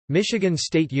Michigan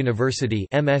State University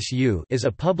 (MSU) is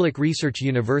a public research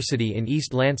university in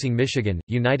East Lansing, Michigan,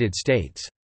 United States.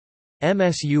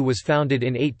 MSU was founded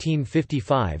in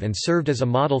 1855 and served as a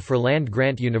model for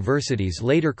land-grant universities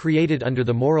later created under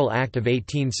the Morrill Act of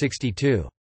 1862.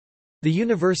 The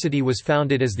university was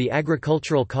founded as the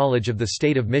Agricultural College of the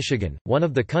State of Michigan, one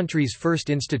of the country's first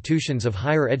institutions of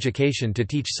higher education to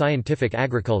teach scientific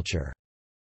agriculture.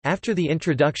 After the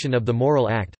introduction of the Morrill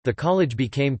Act, the college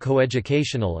became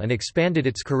coeducational and expanded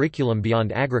its curriculum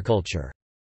beyond agriculture.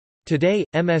 Today,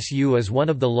 MSU is one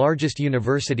of the largest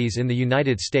universities in the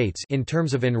United States in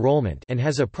terms of enrollment and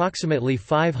has approximately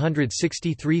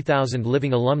 563,000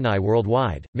 living alumni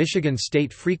worldwide. Michigan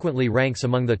State frequently ranks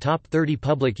among the top 30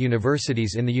 public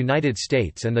universities in the United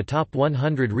States and the top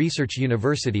 100 research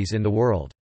universities in the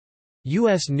world.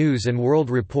 U.S. News & World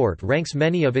Report ranks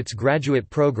many of its graduate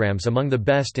programs among the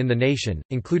best in the nation,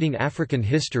 including African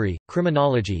history,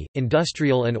 criminology,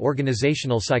 industrial and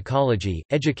organizational psychology,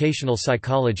 educational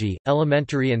psychology,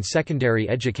 elementary and secondary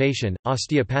education,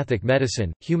 osteopathic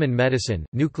medicine, human medicine,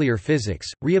 nuclear physics,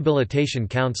 rehabilitation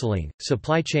counseling,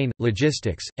 supply chain,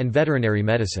 logistics, and veterinary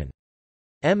medicine.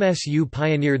 MSU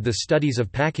pioneered the studies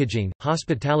of packaging,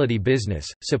 hospitality business,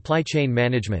 supply chain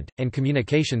management, and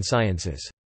communication sciences.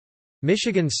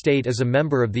 Michigan State is a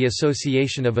member of the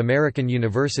Association of American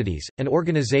Universities, an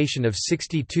organization of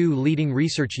 62 leading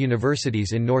research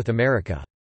universities in North America.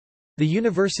 The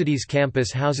university's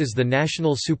campus houses the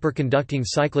National Superconducting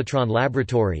Cyclotron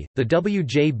Laboratory, the W.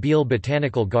 J. Beale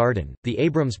Botanical Garden, the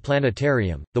Abrams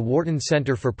Planetarium, the Wharton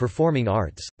Center for Performing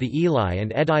Arts, the Eli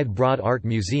and Edith Broad Art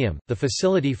Museum, the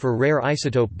Facility for Rare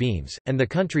Isotope Beams, and the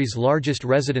country's largest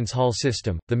residence hall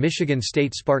system. The Michigan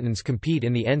State Spartans compete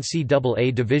in the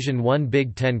NCAA Division I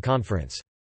Big Ten Conference.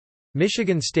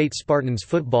 Michigan State Spartans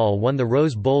football won the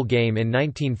Rose Bowl game in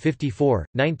 1954,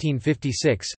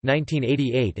 1956,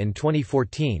 1988 and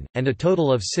 2014, and a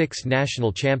total of 6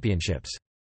 national championships.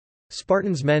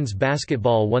 Spartans men's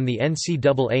basketball won the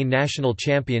NCAA National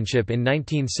Championship in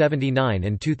 1979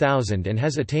 and 2000 and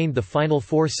has attained the Final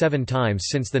Four 7 times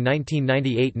since the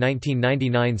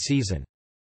 1998–1999 season.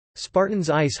 Spartans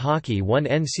ice hockey won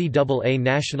NCAA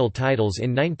national titles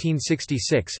in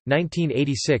 1966,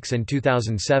 1986 and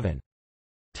 2007.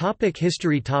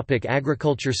 History.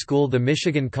 Agriculture school. The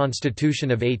Michigan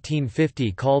Constitution of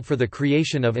 1850 called for the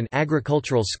creation of an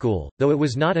agricultural school, though it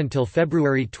was not until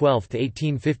February 12,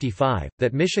 1855,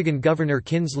 that Michigan Governor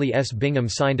Kinsley S. Bingham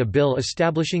signed a bill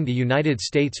establishing the United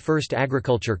States' first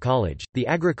agriculture college, the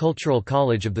Agricultural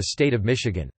College of the State of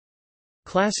Michigan.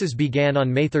 Classes began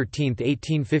on May 13,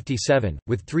 1857,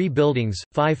 with 3 buildings,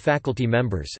 5 faculty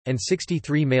members, and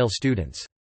 63 male students.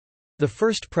 The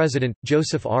first president,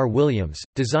 Joseph R. Williams,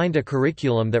 designed a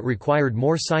curriculum that required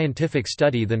more scientific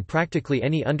study than practically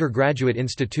any undergraduate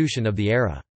institution of the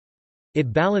era.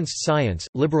 It balanced science,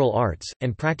 liberal arts,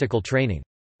 and practical training.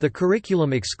 The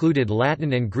curriculum excluded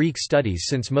Latin and Greek studies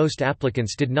since most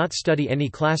applicants did not study any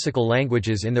classical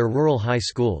languages in their rural high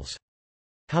schools.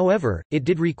 However, it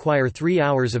did require 3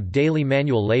 hours of daily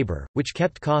manual labor, which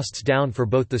kept costs down for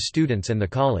both the students and the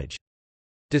college.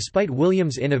 Despite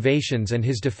Williams' innovations and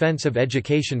his defense of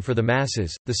education for the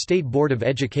masses, the State Board of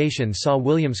Education saw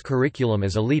Williams' curriculum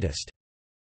as elitist.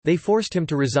 They forced him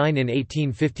to resign in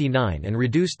 1859 and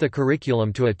reduced the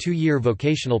curriculum to a 2-year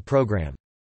vocational program.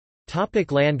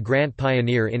 Land grant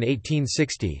pioneer. In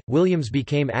 1860, Williams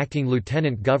became acting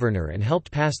lieutenant governor and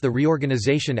helped pass the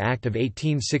Reorganization Act of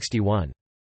 1861.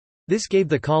 This gave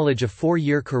the college a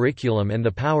 4-year curriculum and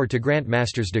the power to grant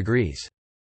master's degrees.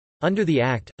 Under the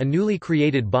act, a newly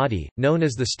created body, known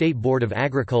as the State Board of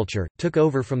Agriculture, took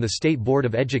over from the State Board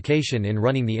of Education in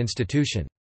running the institution.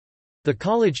 The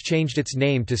college changed its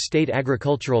name to State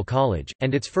Agricultural College,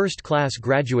 and its first class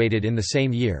graduated in the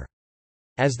same year.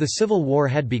 As the Civil War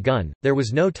had begun, there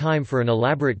was no time for an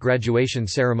elaborate graduation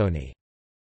ceremony.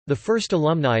 The first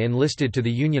alumni enlisted to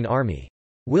the Union Army.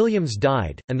 Williams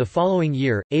died, and the following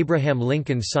year, Abraham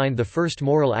Lincoln signed the first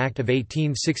Morrill Act of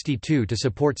 1862 to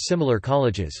support similar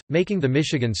colleges, making the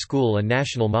Michigan School a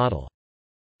national model.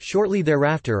 Shortly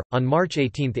thereafter, on March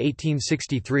 18,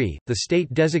 1863, the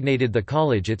state designated the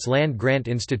college its land-grant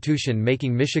institution,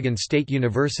 making Michigan State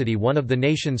University one of the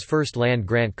nation's first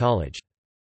land-grant college.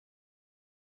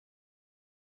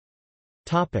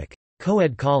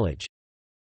 Co-ed college.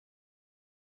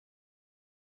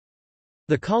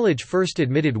 The college first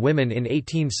admitted women in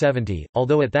 1870,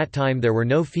 although at that time there were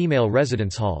no female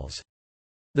residence halls.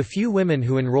 The few women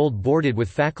who enrolled boarded with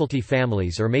faculty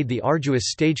families or made the arduous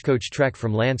stagecoach trek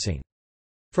from Lansing.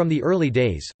 From the early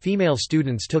days, female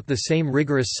students took the same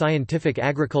rigorous scientific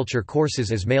agriculture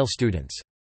courses as male students.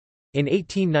 In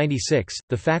 1896,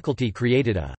 the faculty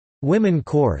created a women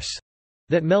course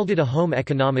that melded a home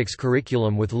economics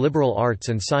curriculum with liberal arts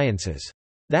and sciences.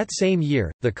 That same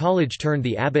year, the college turned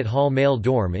the Abbott Hall male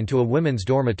dorm into a women's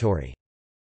dormitory.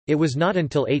 It was not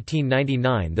until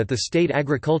 1899 that the State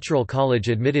Agricultural College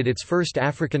admitted its first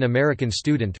African American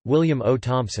student, William O.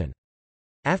 Thompson.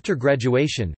 After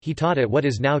graduation, he taught at what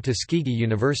is now Tuskegee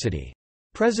University.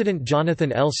 President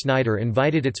Jonathan L. Snyder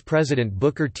invited its president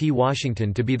Booker T.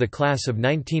 Washington to be the class of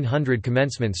 1900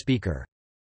 commencement speaker.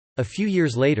 A few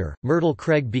years later, Myrtle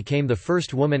Craig became the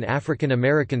first woman African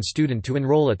American student to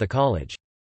enroll at the college.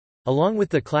 Along with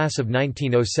the class of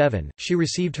 1907, she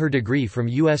received her degree from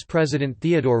U.S. President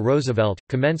Theodore Roosevelt,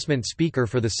 commencement speaker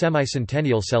for the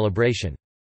semi-centennial celebration.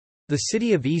 The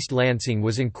city of East Lansing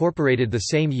was incorporated the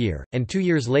same year, and 2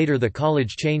 years later the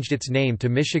college changed its name to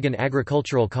Michigan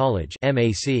Agricultural College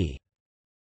 (MAC).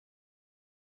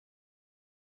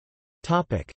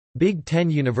 Big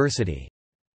Ten University.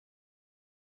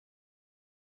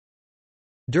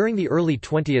 During the early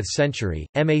 20th century,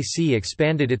 MAC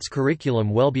expanded its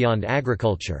curriculum well beyond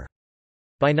agriculture.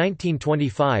 By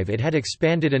 1925 it had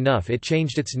expanded enough it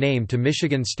changed its name to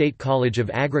Michigan State College of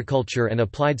Agriculture and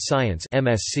Applied Science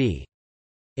 (MSc).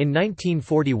 In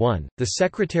 1941, the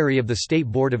Secretary of the State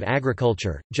Board of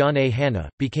Agriculture, John A. Hanna,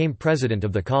 became president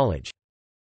of the college.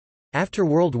 After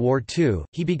World War II,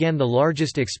 he began the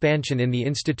largest expansion in the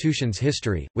institution's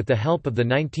history, with the help of the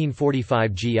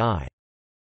 1945 G.I.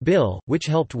 Bill, which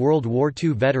helped World War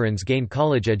II veterans gain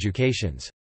college educations.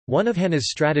 One of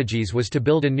Hanna's strategies was to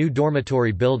build a new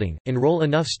dormitory building, enroll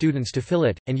enough students to fill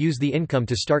it, and use the income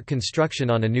to start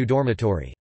construction on a new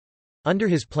dormitory. Under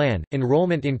his plan,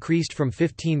 enrollment increased from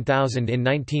 15,000 in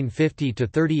 1950 to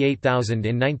 38,000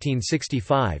 in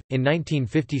 1965. In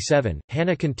 1957,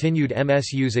 Hanna continued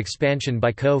MSU's expansion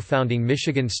by co-founding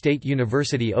Michigan State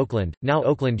University Oakland, now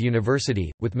Oakland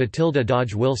University, with Matilda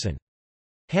Dodge Wilson.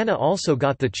 Hanna also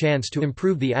got the chance to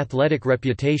improve the athletic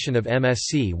reputation of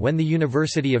MSC when the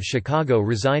University of Chicago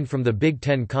resigned from the Big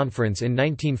Ten Conference in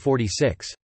 1946.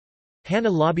 Hanna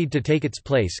lobbied to take its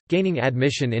place, gaining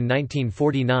admission in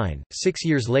 1949. 6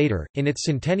 years later, in its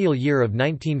centennial year of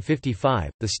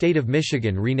 1955, the state of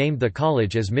Michigan renamed the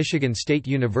college as Michigan State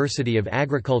University of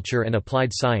Agriculture and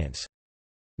Applied Science.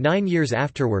 9 years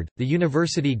afterward, the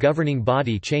university governing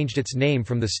body changed its name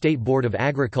from the State Board of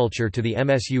Agriculture to the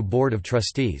MSU Board of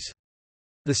Trustees.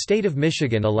 The state of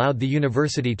Michigan allowed the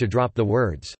university to drop the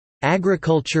words,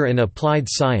 "Agriculture and Applied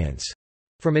Science"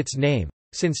 from its name.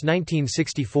 Since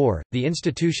 1964, the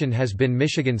institution has been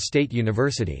Michigan State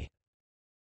University.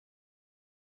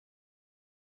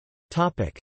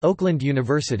 Oakland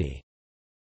University.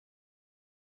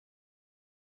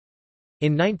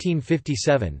 In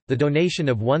 1957, the donation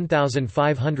of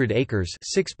 1,500 acres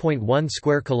 (6.1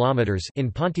 square kilometers) in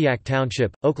Pontiac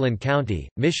Township, Oakland County,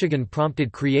 Michigan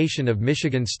prompted creation of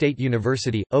Michigan State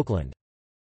University, Oakland.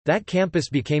 That campus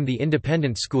became the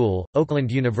independent school,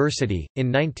 Oakland University,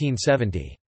 in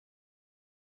 1970.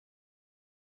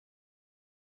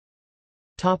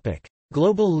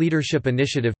 Global Leadership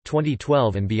Initiative,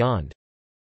 2012 and beyond.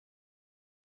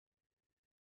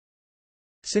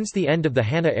 Since the end of the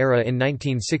Hanna era in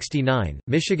 1969,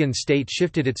 Michigan State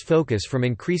shifted its focus from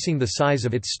increasing the size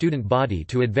of its student body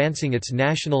to advancing its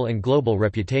national and global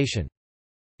reputation.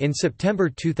 In September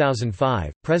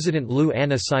 2005, President Lou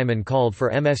Anna Simon called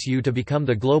for MSU to become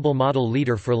the global model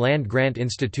leader for land-grant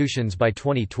institutions by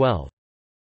 2012.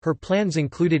 Her plans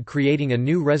included creating a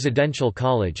new residential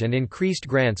college and increased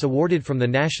grants awarded from the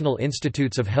National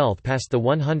Institutes of Health past the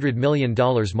 $100 million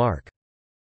mark.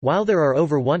 While there are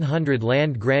over 100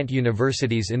 land-grant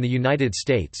universities in the United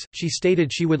States, she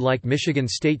stated she would like Michigan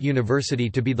State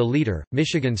University to be the leader.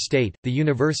 Michigan State, the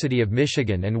University of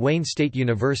Michigan and Wayne State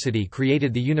University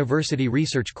created the University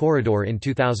Research Corridor in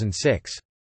 2006.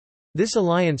 This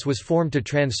alliance was formed to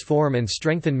transform and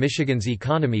strengthen Michigan's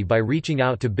economy by reaching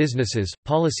out to businesses,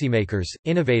 policymakers,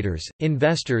 innovators,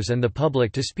 investors and the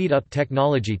public to speed up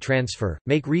technology transfer,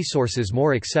 make resources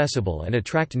more accessible and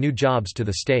attract new jobs to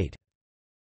the state.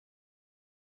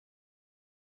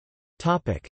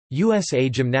 USA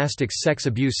Gymnastics sex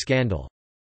abuse scandal.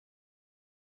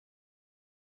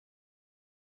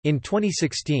 In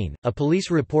 2016, a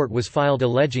police report was filed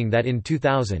alleging that in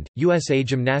 2000, USA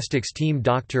Gymnastics team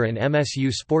doctor and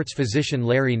MSU sports physician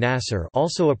Larry Nassar,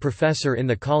 also a professor in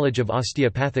the College of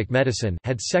Osteopathic Medicine,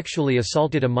 had sexually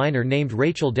assaulted a minor named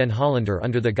Rachel Den Hollander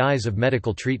under the guise of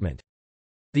medical treatment.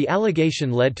 The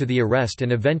allegation led to the arrest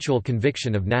and eventual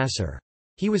conviction of Nassar.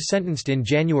 He was sentenced in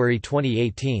January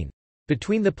 2018.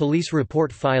 Between the police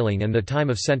report filing and the time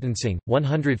of sentencing,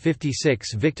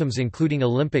 156 victims including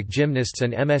Olympic gymnasts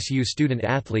and MSU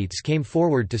student-athletes came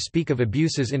forward to speak of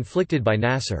abuses inflicted by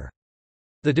Nasser.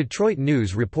 The Detroit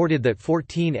News reported that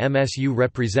 14 MSU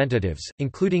representatives,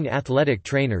 including athletic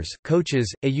trainers,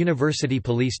 coaches, a university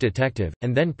police detective,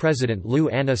 and then-President Lou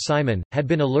Anna Simon, had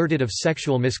been alerted of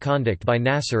sexual misconduct by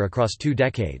Nasser across 2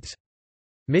 decades.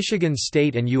 Michigan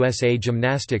State and USA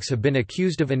Gymnastics have been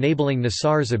accused of enabling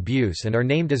Nassar's abuse and are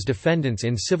named as defendants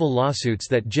in civil lawsuits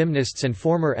that gymnasts and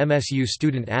former MSU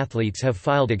student-athletes have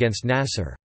filed against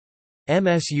Nasser.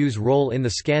 MSU's role in the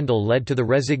scandal led to the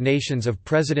resignations of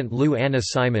President Lou Anna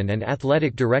Simon and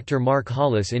athletic director Mark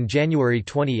Hollis in January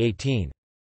 2018.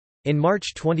 In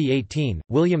March 2018,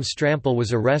 William Strample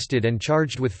was arrested and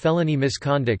charged with felony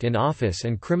misconduct in office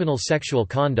and criminal sexual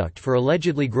conduct for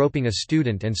allegedly groping a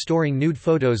student and storing nude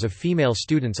photos of female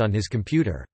students on his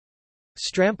computer.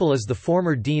 Strample is the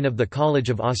former dean of the College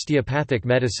of Osteopathic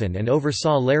Medicine and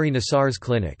oversaw Larry Nassar's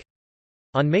clinic.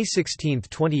 On May 16,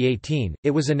 2018, it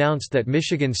was announced that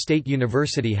Michigan State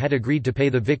University had agreed to pay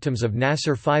the victims of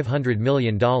Nasser $500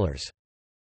 million.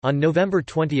 On November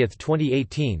 20,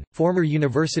 2018, former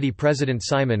university president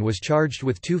Simon was charged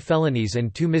with 2 felonies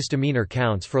and 2 misdemeanor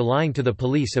counts for lying to the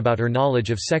police about her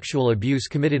knowledge of sexual abuse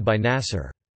committed by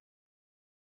Nasser.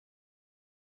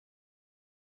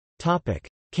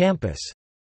 Campus.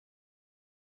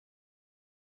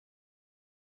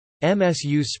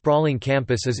 MSU's sprawling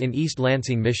campus is in East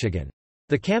Lansing, Michigan.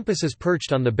 The campus is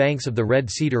perched on the banks of the Red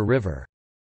Cedar River.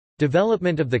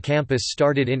 Development of the campus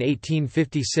started in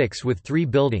 1856 with 3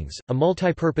 buildings, a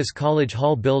multipurpose college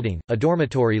hall building, a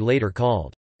dormitory later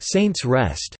called Saints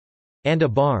Rest, and a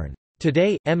barn.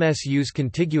 Today, MSU's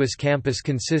contiguous campus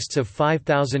consists of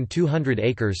 5,200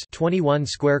 acres (21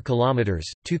 square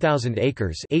kilometers), 2,000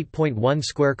 acres (8.1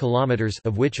 square kilometers)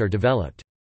 of which are developed.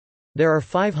 There are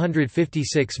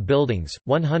 556 buildings,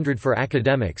 100 for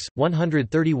academics,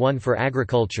 131 for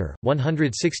agriculture,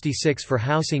 166 for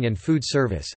housing and food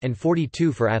service, and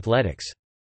 42 for athletics.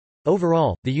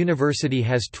 Overall, the university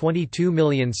has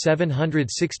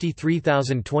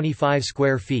 22,763,025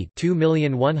 square feet,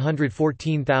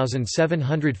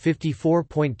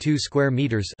 2,114,754.2 square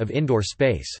meters of indoor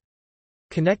space.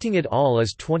 Connecting it all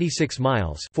is 26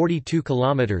 miles (42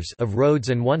 kilometers) of roads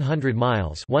and 100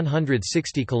 miles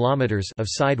 (160 kilometers) of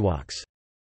sidewalks.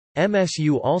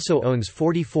 MSU also owns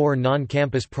 44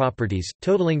 non-campus properties,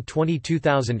 totaling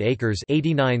 22,000 acres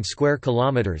 (89 square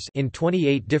kilometers) in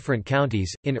 28 different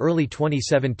counties. In early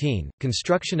 2017,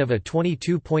 construction of a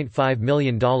 $22.5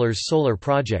 million solar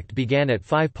project began at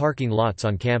 5 parking lots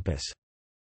on campus.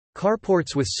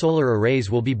 Carports with solar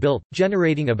arrays will be built,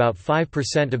 generating about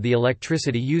 5% of the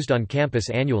electricity used on campus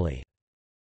annually.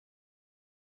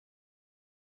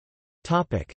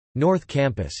 North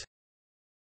Campus.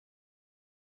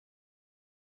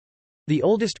 The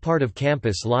oldest part of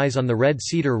campus lies on the Red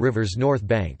Cedar River's north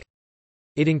bank.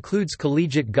 It includes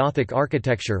collegiate Gothic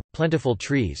architecture, plentiful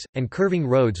trees, and curving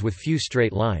roads with few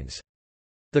straight lines.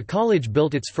 The college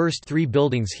built its first 3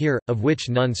 buildings here, of which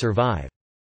none survive.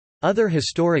 Other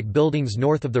historic buildings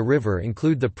north of the river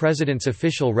include the President's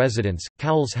official residence,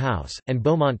 Cowles House, and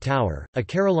Beaumont Tower, a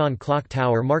Carillon clock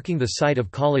tower marking the site of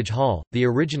College Hall, the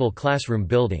original classroom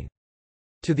building.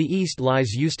 To the east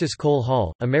lies Eustace Cole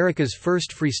Hall, America's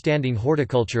first freestanding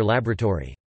horticulture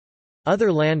laboratory.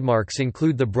 Other landmarks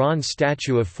include the bronze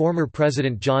statue of former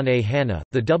President John A. Hanna,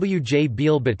 the W. J.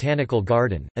 Beale Botanical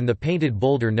Garden, and the painted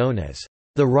boulder known as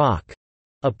The Rock,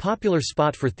 a popular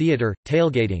spot for theater,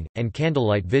 tailgating, and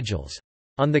candlelight vigils.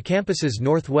 On the campus's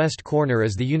northwest corner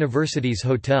is the university's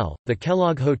hotel, the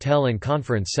Kellogg Hotel and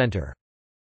Conference Center.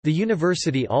 The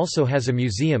university also has a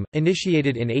museum,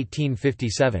 initiated in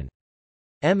 1857.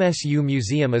 MSU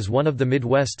Museum is one of the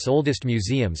Midwest's oldest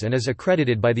museums and is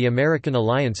accredited by the American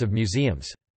Alliance of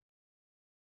Museums.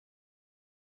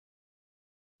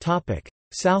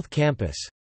 South Campus.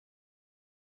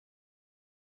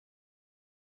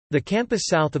 The campus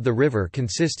south of the river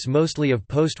consists mostly of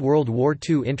post-World War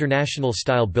II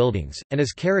international-style buildings, and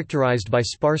is characterized by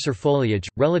sparser foliage,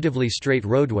 relatively straight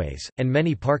roadways, and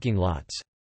many parking lots.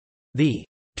 The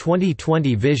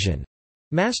 2020 Vision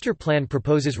Master Plan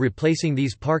proposes replacing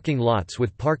these parking lots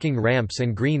with parking ramps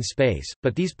and green space,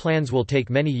 but these plans will take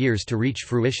many years to reach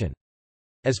fruition.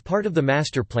 As part of the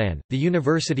master plan, the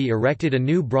university erected a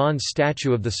new bronze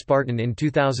statue of the Spartan in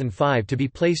 2005 to be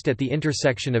placed at the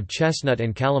intersection of Chestnut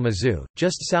and Kalamazoo,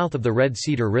 just south of the Red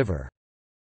Cedar River.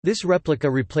 This replica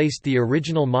replaced the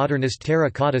original modernist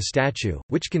terracotta statue,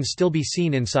 which can still be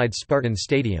seen inside Spartan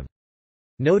Stadium.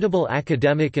 Notable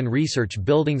academic and research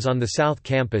buildings on the South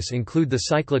Campus include the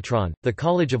cyclotron, the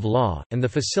College of Law, and the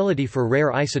Facility for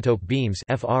Rare Isotope Beams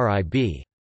 (FRIB).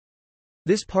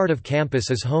 This part of campus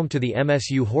is home to the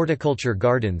MSU Horticulture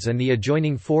Gardens and the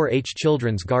adjoining 4-H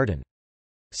Children's Garden.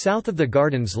 South of the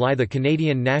gardens lie the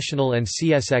Canadian National and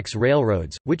CSX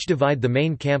railroads, which divide the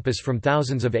main campus from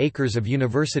thousands of acres of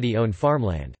university-owned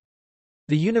farmland.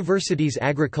 The university's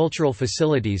agricultural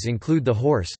facilities include the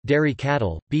horse, dairy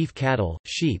cattle, beef cattle,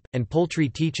 sheep, and poultry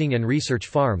teaching and research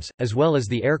farms, as well as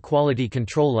the Air Quality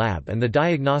Control Lab and the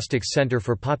Diagnostics Center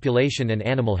for Population and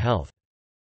Animal Health.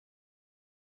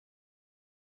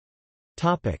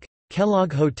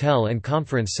 Kellogg Hotel and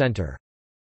Conference Center.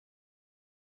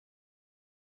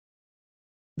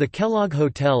 The Kellogg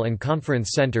Hotel and Conference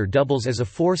Center doubles as a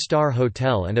 4-star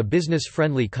hotel and a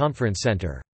business-friendly conference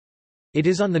center. It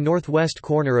is on the northwest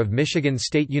corner of Michigan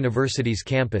State University's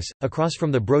campus, across from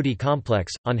the Brody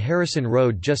Complex, on Harrison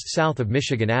Road just south of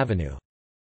Michigan Avenue.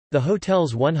 The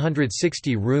hotel's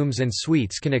 160 rooms and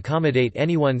suites can accommodate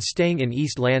anyone staying in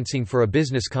East Lansing for a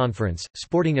business conference,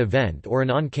 sporting event or an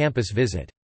on-campus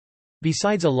visit.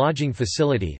 Besides a lodging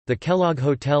facility, the Kellogg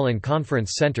Hotel and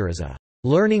Conference Center is a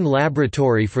learning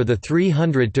laboratory for the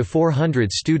 300 to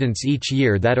 400 students each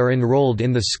year that are enrolled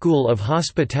in the School of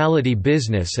Hospitality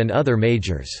Business and other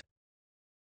majors.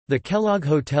 The Kellogg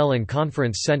Hotel and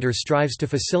Conference Center strives to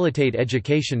facilitate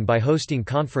education by hosting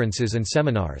conferences and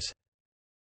seminars.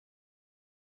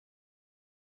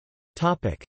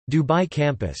 Dubai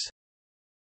campus.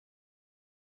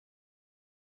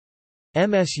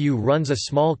 MSU runs a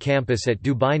small campus at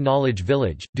Dubai Knowledge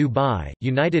Village, Dubai,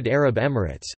 United Arab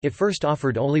Emirates. It first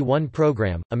offered only one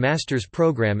program, a master's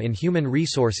program in Human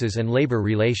Resources and Labor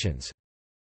Relations.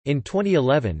 In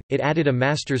 2011, it added a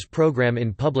master's program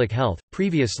in Public Health.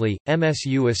 Previously,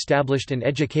 MSU established an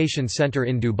education center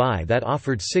in Dubai that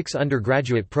offered 6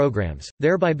 undergraduate programs,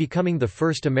 thereby becoming the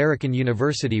first American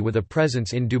university with a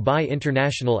presence in Dubai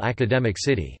International Academic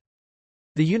City.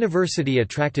 The university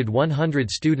attracted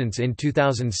 100 students in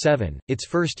 2007, its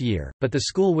first year, but the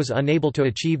school was unable to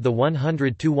achieve the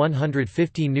 100 to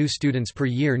 150 new students per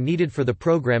year needed for the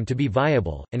program to be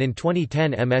viable, and in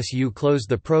 2010 MSU closed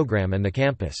the program and the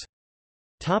campus.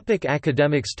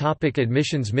 Academics.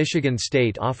 Admissions. Michigan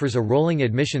State offers a rolling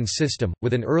admissions system,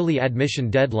 with an early admission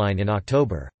deadline in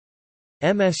October.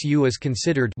 MSU is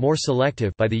considered more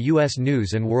selective by the U.S.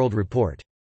 News & World Report.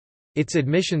 Its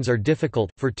admissions are difficult.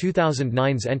 For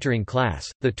 2009's entering class,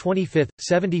 the 25th,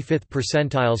 75th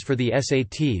percentiles for the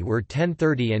SAT were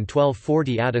 1030 and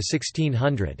 1240 out of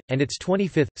 1600, and its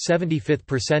 25th, 75th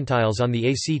percentiles on the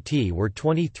ACT were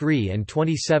 23 and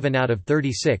 27 out of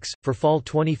 36. For fall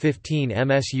 2015,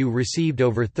 MSU received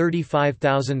over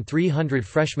 35,300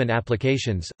 freshman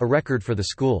applications, a record for the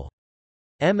school.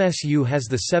 MSU has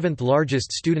the 7th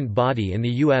largest student body in the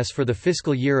U.S. for the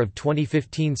fiscal year of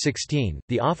 2015-16.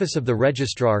 The Office of the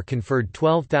Registrar conferred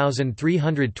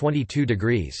 12,322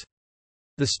 degrees.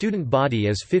 The student body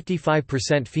is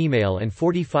 55% female and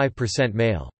 45%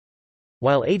 male.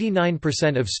 While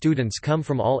 89% of students come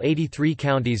from all 83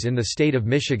 counties in the state of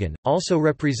Michigan, also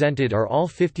represented are all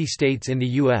 50 states in the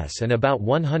U.S. and about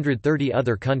 130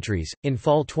 other countries. In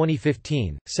fall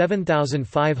 2015,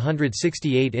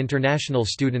 7,568 international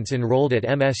students enrolled at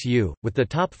MSU, with the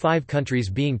top 5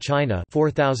 countries being China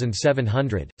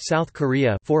 4,700, South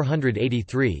Korea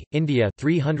 483, India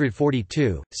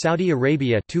 342, Saudi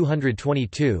Arabia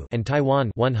 222, and Taiwan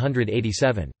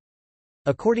 187.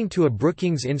 According to a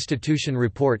Brookings Institution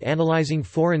report analyzing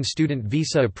foreign student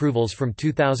visa approvals from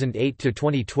 2008 to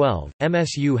 2012,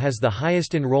 MSU has the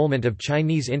highest enrollment of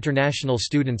Chinese international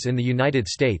students in the United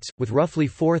States, with roughly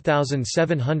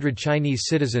 4,700 Chinese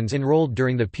citizens enrolled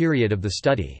during the period of the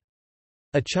study.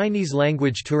 A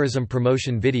Chinese-language tourism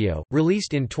promotion video,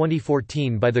 released in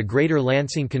 2014 by the Greater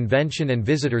Lansing Convention and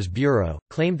Visitors Bureau,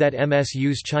 claimed that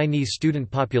MSU's Chinese student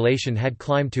population had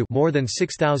climbed to more than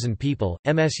 6,000 people.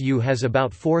 MSU has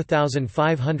about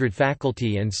 4,500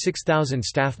 faculty and 6,000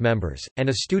 staff members, and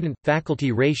a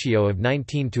student-faculty ratio of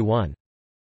 19:1.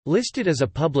 Listed as a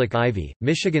public Ivy,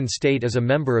 Michigan State is a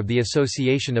member of the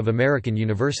Association of American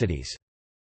Universities.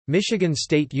 Michigan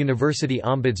State University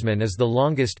Ombudsman is the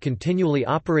longest continually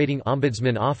operating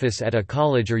ombudsman office at a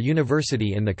college or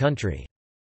university in the country.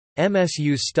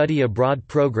 MSU's study abroad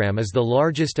program is the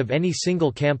largest of any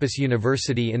single-campus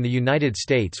university in the United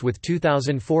States with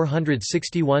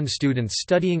 2,461 students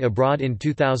studying abroad in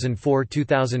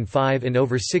 2004–2005 in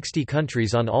over 60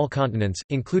 countries on all continents,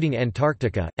 including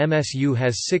Antarctica. MSU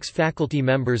has 6 faculty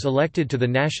members elected to the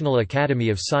National Academy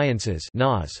of Sciences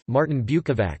 (NAS): Martin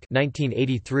Bukovac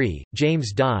 (1983),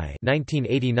 James Dye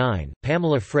 (1989),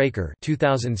 Pamela Fraker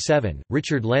 (2007),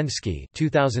 Richard Lenski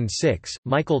 (2006),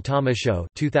 Michael Tomashow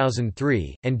 (2003),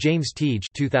 and James Teague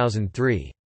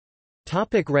 2003.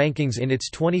 Topic rankings. In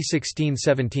its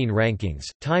 2016-17 rankings,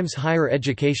 Times Higher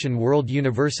Education World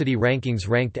University Rankings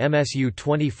ranked MSU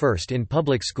 21st in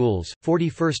public schools,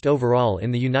 41st overall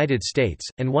in the United States,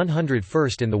 and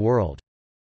 101st in the world.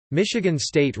 Michigan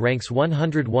State ranks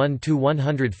 101 to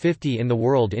 150 in the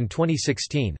world in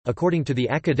 2016, according to the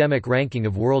Academic Ranking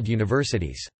of World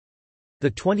Universities. The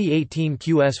 2018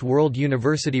 QS World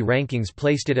University Rankings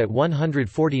placed it at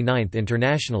 149th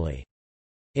internationally.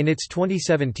 In its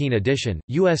 2017 edition,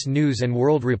 U.S. News &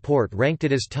 World Report ranked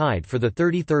it as tied for the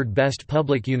 33rd best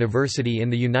public university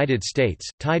in the United States,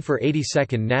 tied for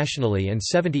 82nd nationally and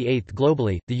 78th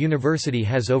globally. The university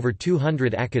has over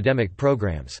 200 academic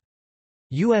programs.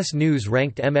 U.S. News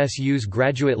ranked MSU's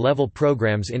graduate-level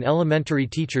programs in elementary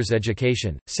teachers'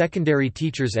 education, secondary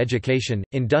teachers' education,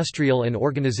 industrial and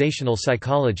organizational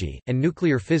psychology, and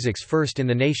nuclear physics first in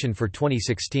the nation for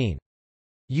 2016.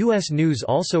 U.S. News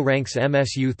also ranks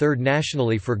MSU third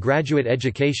nationally for graduate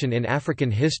education in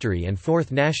African history and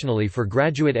fourth nationally for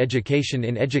graduate education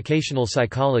in educational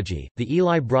psychology. The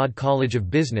Eli Broad College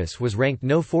of Business was ranked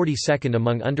no 42nd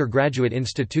among undergraduate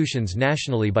institutions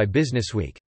nationally by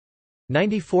Businessweek.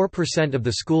 94% of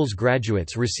the school's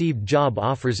graduates received job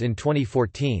offers in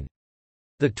 2014.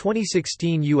 The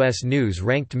 2016 U.S. News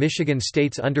ranked Michigan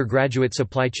State's undergraduate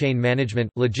supply chain management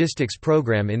logistics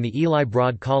program in the Eli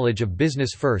Broad College of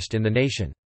Business first in the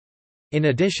nation. In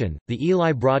addition, the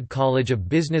Eli Broad College of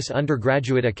Business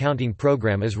undergraduate accounting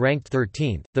program is ranked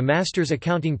 13th, the master's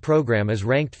accounting program is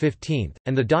ranked 15th,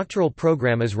 and the doctoral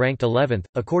program is ranked 11th,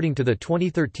 according to the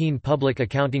 2013 Public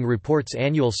Accounting Reports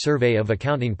Annual Survey of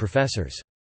Accounting Professors.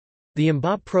 The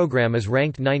MBA program is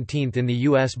ranked 19th in the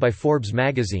U.S. by Forbes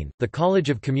magazine. The College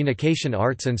of Communication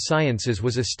Arts and Sciences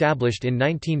was established in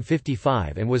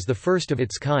 1955 and was the first of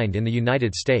its kind in the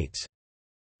United States.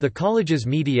 The college's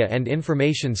Media and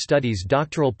Information Studies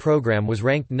doctoral program was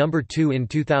ranked number 2 in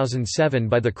 2007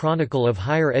 by the Chronicle of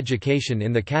Higher Education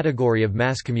in the category of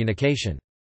Mass Communication.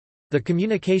 The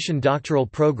Communication doctoral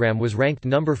program was ranked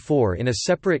number 4 in a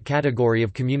separate category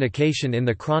of Communication in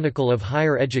the Chronicle of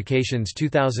Higher Education's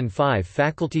 2005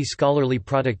 Faculty Scholarly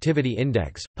Productivity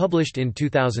Index, published in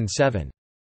 2007.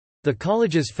 The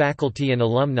college's faculty and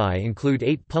alumni include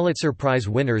 8 Pulitzer Prize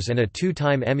winners and a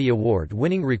 2-time Emmy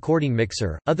Award-winning recording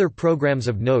mixer. Other programs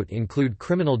of note include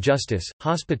criminal justice,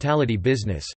 hospitality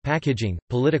business, packaging,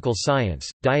 political science,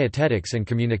 dietetics and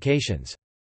communications.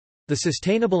 The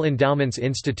Sustainable Endowments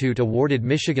Institute awarded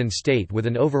Michigan State with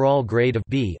an overall grade of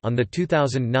B on the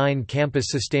 2009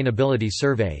 Campus Sustainability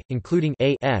Survey, including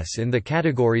A/S in the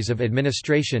categories of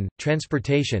administration,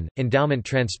 transportation, endowment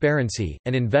transparency,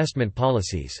 and investment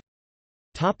policies.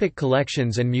 Topic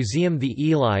collections and museum. The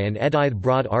Eli and Edith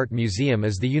Broad Art Museum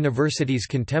is the university's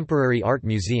contemporary art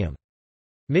museum.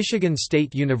 Michigan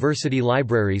State University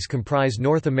libraries comprise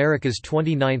North America's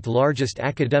 29th largest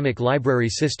academic library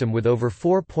system with over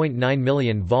 4.9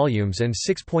 million volumes and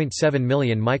 6.7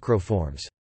 million microforms.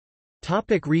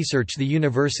 Topic research. The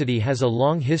university has a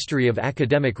long history of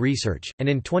academic research, and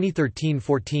in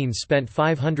 2013-14 spent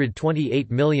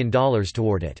 $528 million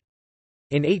toward it.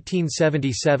 In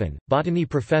 1877, botany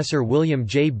professor William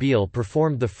J. Beal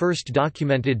performed the first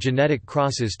documented genetic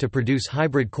crosses to produce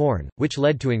hybrid corn, which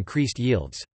led to increased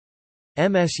yields.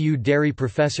 MSU dairy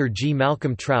professor G.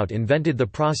 Malcolm Trout invented the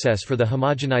process for the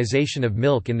homogenization of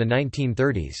milk in the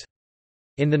 1930s.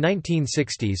 In the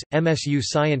 1960s, MSU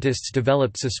scientists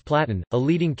developed cisplatin, a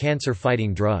leading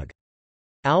cancer-fighting drug.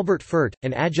 Albert Fert,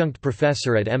 an adjunct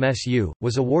professor at MSU,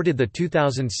 was awarded the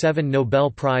 2007 Nobel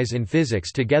Prize in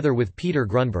Physics together with Peter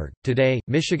Grunberg. Today,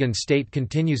 Michigan State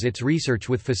continues its research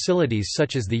with facilities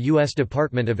such as the U.S.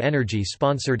 Department of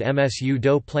Energy-sponsored MSU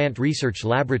DOE Plant Research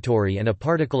Laboratory and a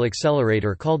particle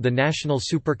accelerator called the National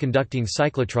Superconducting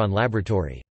Cyclotron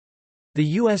Laboratory. The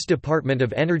U.S. Department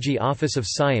of Energy Office of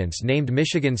Science named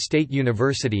Michigan State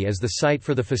University as the site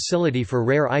for the Facility for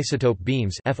Rare Isotope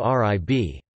Beams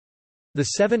 (FRIB).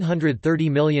 The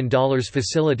 $730 million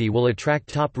facility will attract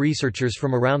top researchers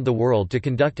from around the world to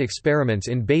conduct experiments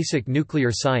in basic nuclear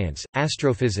science,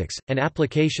 astrophysics, and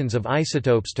applications of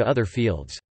isotopes to other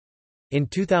fields. In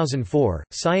 2004,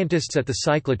 scientists at the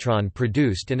cyclotron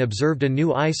produced and observed a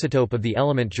new isotope of the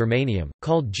element germanium,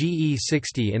 called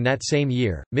GE60. In that same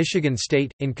year, Michigan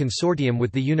State, in consortium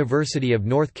with the University of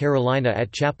North Carolina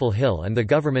at Chapel Hill and the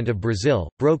Government of Brazil,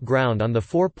 broke ground on the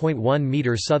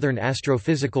 4.1-meter Southern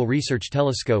Astrophysical Research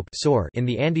Telescope in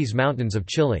the Andes Mountains of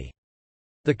Chile.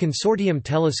 The consortium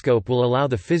telescope will allow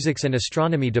the Physics and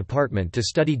Astronomy Department to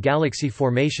study galaxy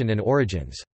formation and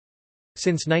origins.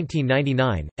 Since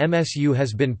 1999, MSU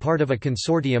has been part of a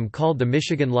consortium called the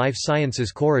Michigan Life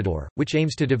Sciences Corridor, which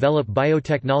aims to develop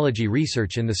biotechnology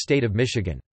research in the state of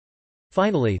Michigan.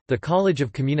 Finally, the College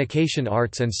of Communication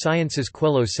Arts and Sciences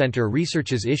Quello Center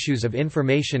researches issues of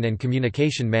information and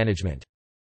communication management.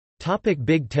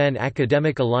 Big Ten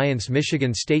Academic Alliance.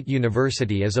 Michigan State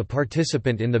University is a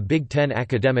participant in the Big Ten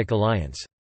Academic Alliance.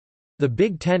 The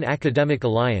Big Ten Academic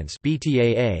Alliance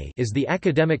 (BTAA) is the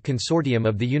academic consortium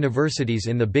of the universities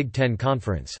in the Big Ten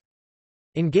Conference.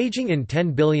 Engaging in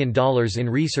 $10 billion in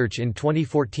research in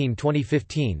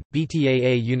 2014-2015,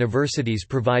 BTAA universities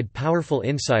provide powerful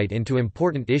insight into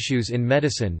important issues in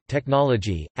medicine,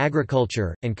 technology,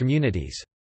 agriculture, and communities.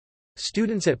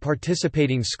 Students at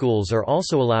participating schools are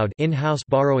also allowed in-house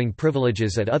borrowing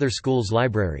privileges at other schools'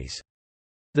 libraries.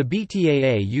 The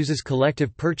BTAA uses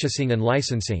collective purchasing and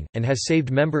licensing, and has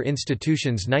saved member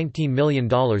institutions $19 million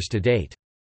to date.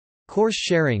 Course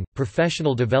sharing,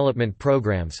 professional development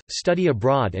programs, study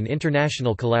abroad and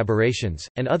international collaborations,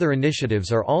 and other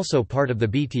initiatives are also part of the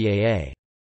BTAA.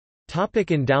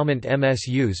 Endowment.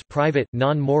 MSU's private,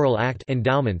 non-moral act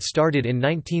endowment started in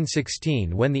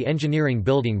 1916 when the engineering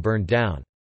building burned down.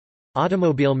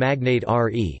 Automobile magnate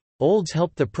R.E. Olds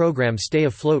helped the program stay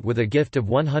afloat with a gift of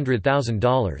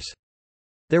 $100,000.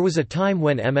 There was a time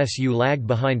when MSU lagged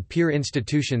behind peer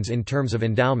institutions in terms of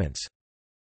endowments.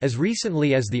 As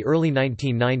recently as the early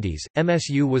 1990s,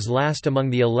 MSU was last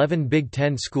among the 11 Big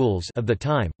Ten schools of the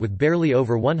time, with barely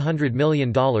over $100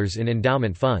 million in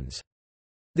endowment funds.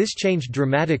 This changed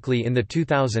dramatically in the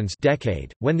 2000s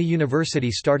decade, when the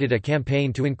university started a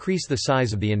campaign to increase the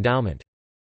size of the endowment.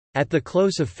 At the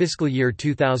close of fiscal year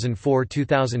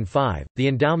 2004-2005, the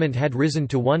endowment had risen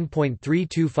to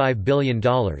 $1.325 billion,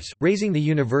 raising the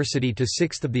university to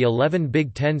sixth of the 11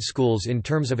 Big Ten schools in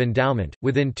terms of endowment,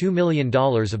 within $2 million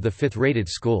of the fifth-rated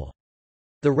school.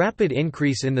 The rapid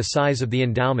increase in the size of the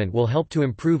endowment will help to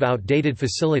improve outdated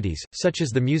facilities, such as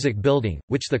the Music Building,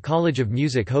 which the College of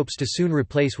Music hopes to soon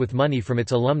replace with money from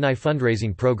its alumni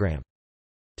fundraising program.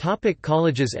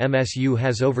 Colleges. MSU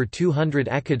has over 200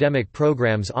 academic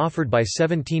programs offered by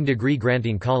 17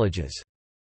 degree-granting colleges.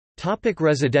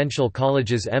 Residential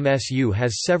colleges. MSU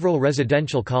has several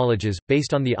residential colleges,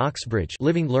 based on the Oxbridge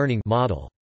Living Learning model.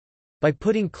 By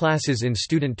putting classes in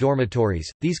student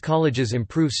dormitories, these colleges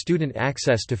improve student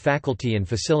access to faculty and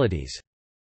facilities.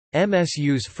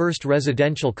 MSU's first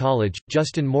residential college,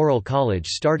 Justin Morrill College,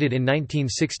 started in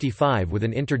 1965 with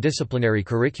an interdisciplinary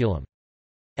curriculum.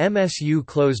 MSU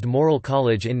closed Morrill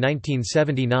College in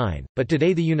 1979, but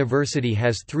today the university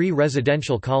has 3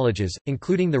 residential colleges,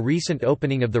 including the recent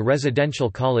opening of the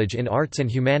Residential College in Arts and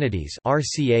Humanities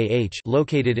 (RCAH)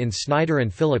 located in Snyder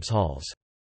and Phillips Halls.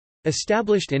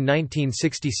 Established in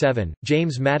 1967,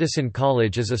 James Madison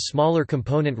College is a smaller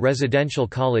component residential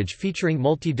college featuring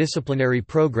multidisciplinary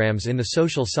programs in the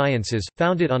social sciences,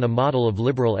 founded on a model of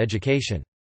liberal education.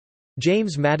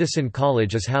 James Madison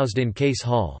College is housed in Case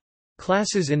Hall.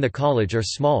 Classes in the college are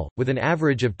small, with an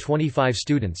average of 25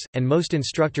 students, and most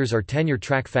instructors are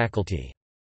tenure-track faculty.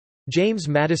 James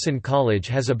Madison College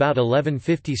has about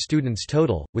 1150 students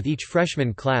total, with each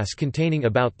freshman class containing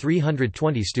about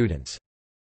 320 students.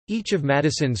 Each of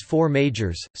Madison's 4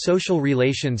 majors, social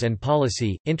relations and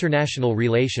policy, international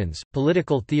relations,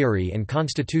 political theory and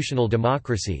constitutional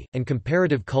democracy, and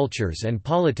comparative cultures and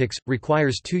politics,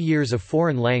 requires 2 years of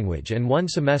foreign language and 1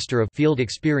 semester of field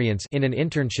experience in an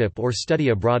internship or study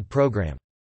abroad program.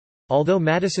 Although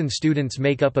Madison students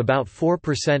make up about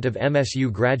 4% of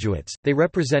MSU graduates, they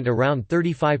represent around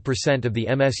 35% of the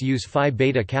MSU's Phi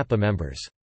Beta Kappa members.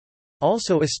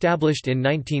 Also established in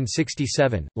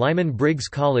 1967, Lyman Briggs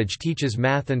College teaches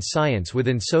math and science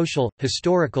within social,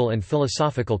 historical and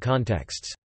philosophical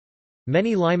contexts.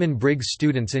 Many Lyman Briggs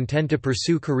students intend to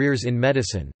pursue careers in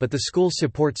medicine, but the school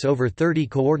supports over 30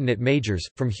 coordinate majors,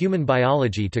 from human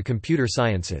biology to computer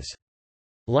sciences.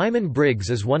 Lyman Briggs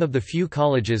is one of the few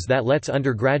colleges that lets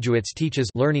undergraduates teach as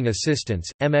learning assistants.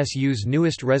 MSU's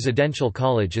newest residential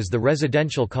college is the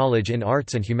Residential College in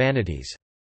Arts and Humanities.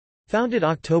 Founded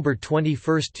October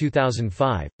 21,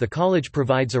 2005, the college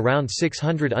provides around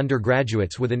 600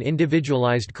 undergraduates with an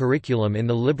individualized curriculum in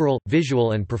the liberal,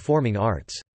 visual and performing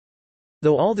arts.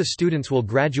 Though all the students will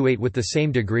graduate with the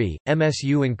same degree,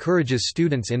 MSU encourages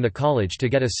students in the college to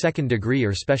get a second degree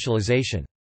or specialization.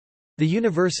 The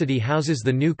university houses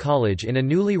the new college in a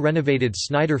newly renovated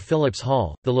Snyder Phillips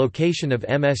Hall, the location of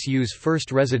MSU's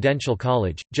first residential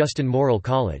college, Justin Morrill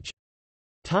College.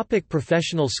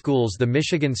 Professional schools. The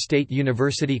Michigan State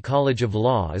University College of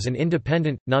Law is an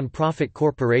independent, nonprofit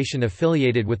corporation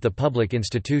affiliated with the public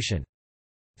institution.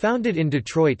 Founded in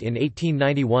Detroit in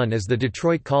 1891 as the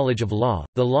Detroit College of Law,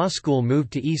 the law school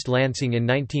moved to East Lansing in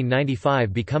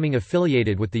 1995, becoming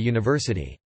affiliated with the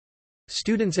university.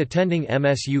 Students attending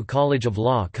MSU College of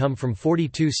Law come from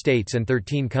 42 states and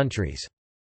 13 countries.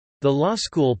 The law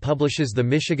school publishes the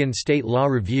Michigan State Law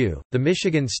Review, the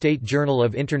Michigan State Journal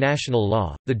of International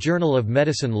Law, the Journal of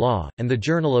Medicine Law, and the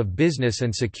Journal of Business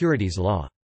and Securities Law.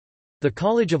 The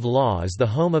College of Law is the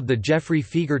home of the Jeffrey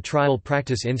Fieger Trial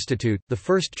Practice Institute, the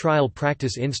first trial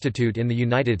practice institute in the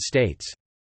United States.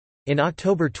 In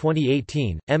October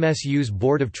 2018, MSU's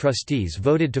Board of Trustees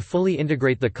voted to fully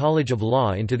integrate the College of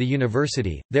Law into the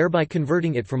university, thereby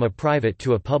converting it from a private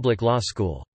to a public law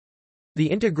school. The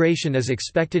integration is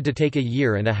expected to take a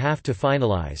year and a half to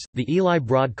finalize. The Eli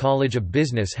Broad College of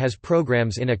Business has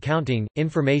programs in accounting,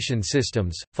 information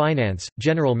systems, finance,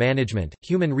 general management,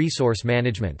 human resource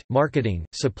management, marketing,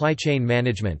 supply chain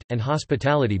management, and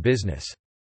hospitality business.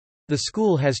 The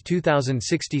school has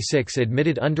 2,066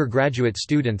 admitted undergraduate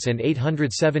students and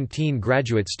 817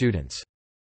 graduate students.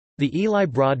 The Eli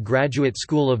Broad Graduate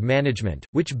School of Management,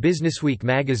 which Businessweek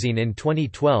magazine in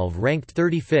 2012 ranked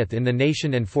 35th in the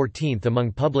nation and 14th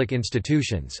among public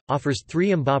institutions, offers 3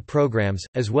 MBA programs,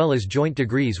 as well as joint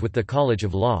degrees with the College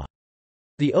of Law.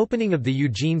 The opening of the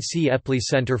Eugene C. Epley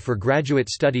Center for Graduate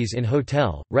Studies in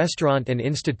Hotel, Restaurant and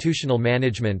Institutional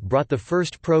Management brought the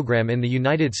first program in the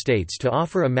United States to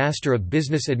offer a Master of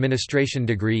Business Administration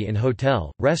degree in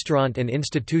Hotel, Restaurant and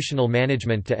Institutional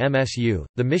Management to MSU.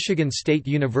 The Michigan State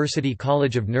University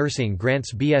College of Nursing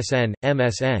grants BSN,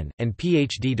 MSN, and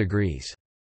PhD degrees.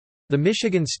 The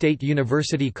Michigan State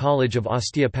University College of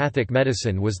Osteopathic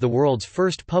Medicine was the world's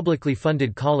first publicly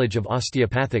funded college of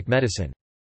osteopathic medicine.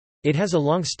 It has a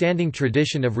long-standing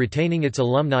tradition of retaining its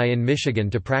alumni in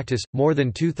Michigan to practice. More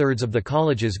than 2/3 of the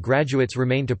college's graduates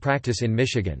remain to practice in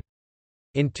Michigan.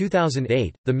 In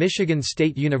 2008, the Michigan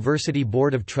State University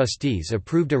Board of Trustees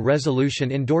approved a resolution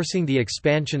endorsing the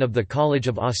expansion of the College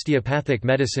of Osteopathic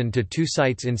Medicine to 2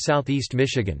 sites in southeast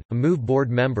Michigan, a move board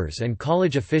members and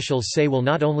college officials say will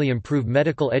not only improve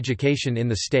medical education in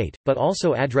the state, but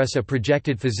also address a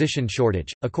projected physician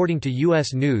shortage. According to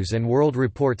U.S. News and World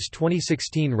Report's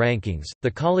 2016 rankings,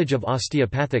 the College of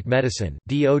Osteopathic Medicine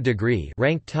 (DO degree)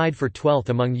 ranked tied for 12th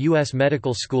among U.S.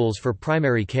 medical schools for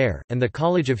primary care, and the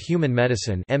College of Human Medicine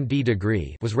MD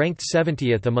degree was ranked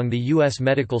 70th among the U.S.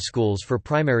 medical schools for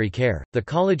primary care. The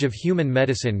College of Human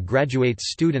Medicine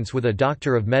graduates students with a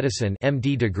Doctor of Medicine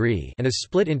MD degree and is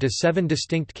split into 7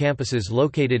 distinct campuses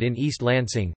located in East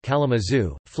Lansing,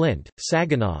 Kalamazoo, Flint,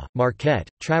 Saginaw, Marquette,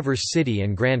 Traverse City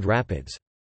and Grand Rapids.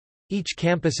 Each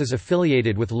campus is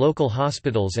affiliated with local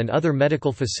hospitals and other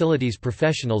medical facilities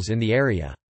professionals in the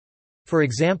area. For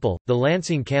example, the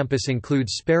Lansing campus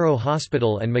includes Sparrow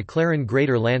Hospital and McLaren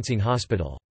Greater Lansing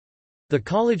Hospital. The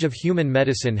College of Human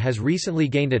Medicine has recently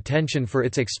gained attention for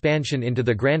its expansion into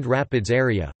the Grand Rapids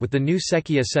area, with the new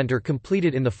Sequia Center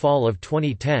completed in the fall of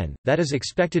 2010, that is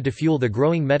expected to fuel the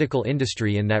growing medical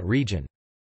industry in that region.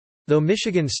 Though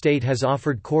Michigan State has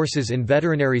offered courses in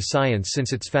veterinary science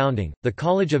since its founding, the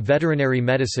College of Veterinary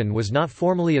Medicine was not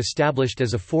formally established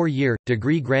as a 4-year,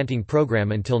 degree-granting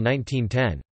program until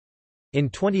 1910. In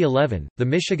 2011, the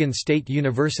Michigan State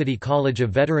University College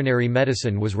of Veterinary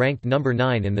Medicine was ranked number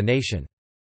 9 in the nation.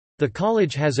 The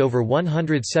college has over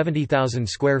 170,000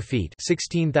 square feet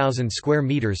 (16,000 square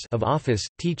meters) of office,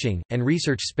 teaching, and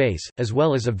research space, as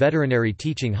well as a veterinary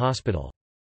teaching hospital.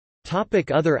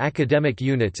 Other academic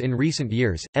units. In recent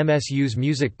years, MSU's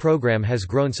music program has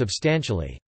grown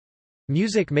substantially.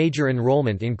 Music major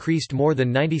enrollment increased more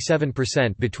than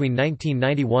 97% between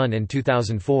 1991 and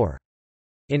 2004.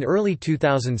 In early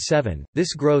 2007,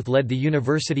 this growth led the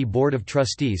University Board of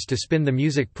Trustees to spin the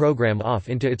music program off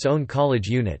into its own college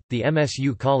unit, the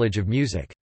MSU College of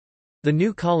Music. The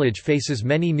new college faces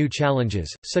many new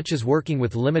challenges, such as working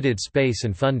with limited space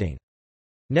and funding.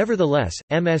 Nevertheless,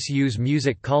 MSU's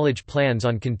music college plans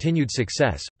on continued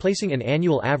success, placing an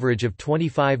annual average of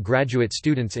 25 graduate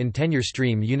students in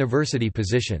tenure-stream university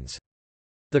positions.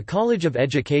 The College of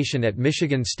Education at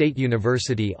Michigan State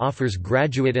University offers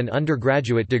graduate and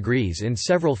undergraduate degrees in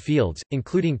several fields,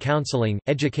 including counseling,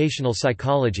 educational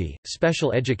psychology,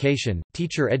 special education,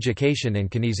 teacher education and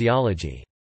kinesiology.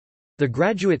 The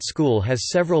graduate school has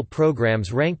several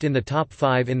programs ranked in the top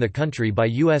 5 in the country by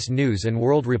U.S. News &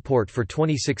 World Report for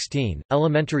 2016,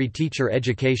 elementary teacher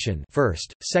education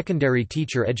first, secondary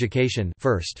teacher education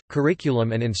first,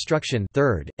 curriculum and instruction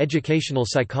third, educational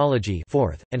psychology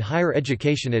fourth, and higher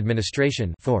education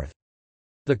administration fourth.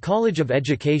 The College of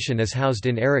Education is housed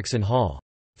in Erickson Hall.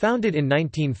 Founded in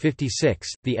 1956,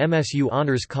 the MSU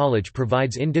Honors College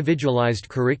provides individualized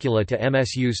curricula to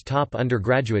MSU's top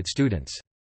undergraduate students.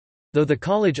 Though the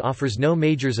college offers no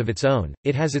majors of its own,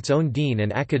 it has its own dean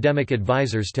and academic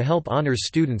advisors to help honors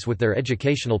students with their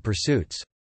educational pursuits.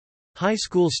 High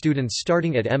school students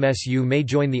starting at MSU may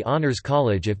join the Honors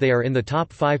College if they are in the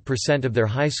top 5% of their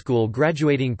high school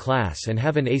graduating class and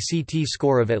have an ACT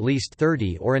score of at least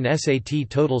 30 or an SAT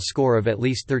total score of at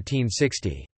least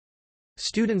 1360.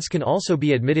 Students can also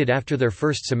be admitted after their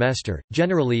first semester,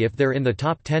 generally if they're in the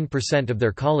top 10% of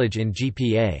their college in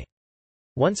GPA.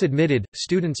 Once admitted,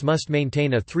 students must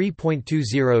maintain a 3.20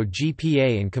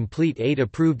 GPA and complete 8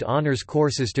 approved honors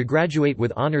courses to graduate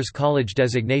with honors college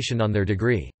designation on their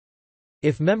degree.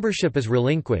 If membership is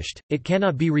relinquished, it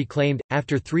cannot be reclaimed.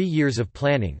 After 3 years of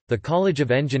planning, the College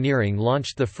of Engineering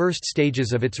launched the first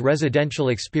stages of its residential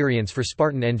experience for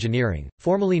Spartan Engineering,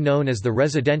 formerly known as the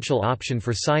Residential Option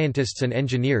for Scientists and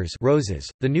Engineers (ROSES).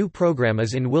 The new program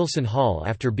is in Wilson Hall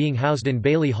after being housed in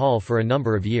Bailey Hall for a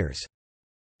number of years.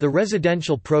 The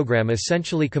residential program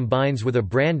essentially combines with a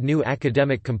brand new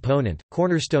academic component,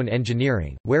 Cornerstone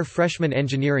Engineering, where freshman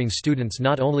engineering students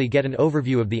not only get an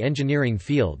overview of the engineering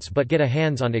fields but get a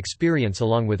hands-on experience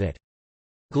along with it.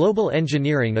 Global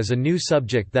engineering is a new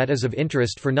subject that is of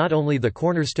interest for not only the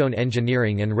Cornerstone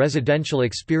Engineering and residential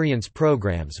experience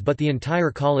programs but the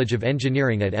entire College of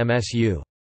Engineering at MSU.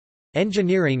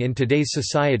 Engineering in today's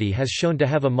society has shown to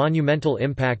have a monumental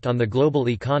impact on the global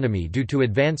economy due to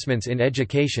advancements in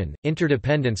education,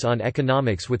 interdependence on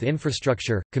economics with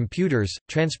infrastructure, computers,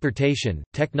 transportation,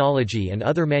 technology and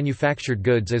other manufactured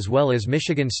goods, as well as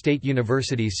Michigan State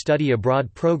University's study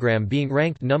abroad program being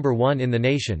ranked number 1 in the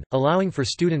nation, allowing for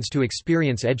students to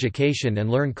experience education and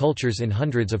learn cultures in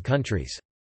hundreds of countries.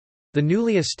 The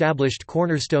newly established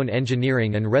Cornerstone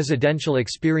Engineering and Residential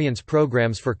Experience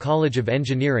programs for College of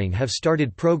Engineering have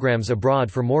started programs abroad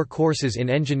for more courses in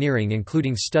engineering,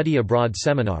 including study abroad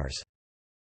seminars.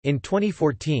 In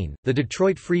 2014, the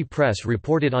Detroit Free Press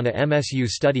reported on a MSU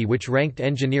study which ranked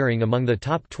engineering among the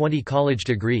top 20 college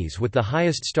degrees with the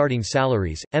highest starting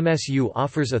salaries. MSU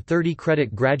offers a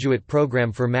 30-credit graduate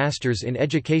program for Masters in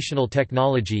Educational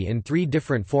Technology in 3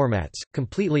 different formats: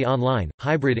 completely online,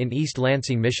 hybrid in East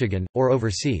Lansing, Michigan, or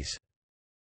overseas.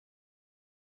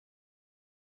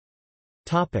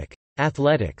 Topic: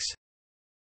 Athletics.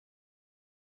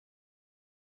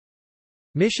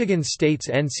 Michigan State's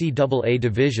NCAA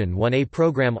Division I-A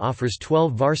program offers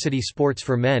 12 varsity sports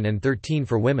for men and 13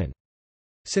 for women.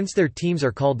 Since their teams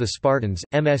are called the Spartans,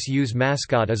 MSU's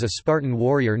mascot is a Spartan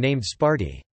warrior named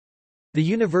Sparty. The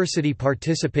university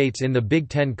participates in the Big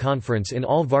Ten Conference in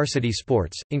all varsity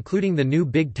sports, including the new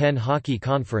Big Ten Hockey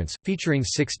Conference, featuring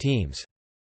 6 teams.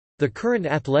 The current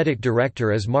athletic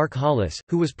director is Mark Hollis,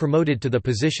 who was promoted to the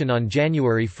position on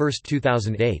January 1,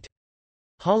 2008.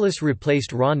 Hollis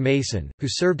replaced Ron Mason, who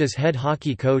served as head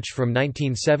hockey coach from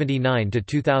 1979 to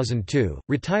 2002,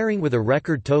 retiring with a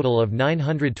record total of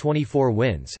 924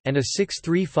 wins, and a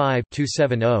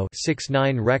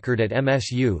 6.35-270-69 record at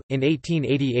MSU. In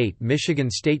 1888, Michigan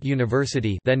State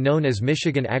University, then known as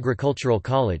Michigan Agricultural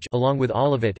College, along with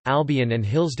Olivet, Albion and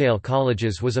Hillsdale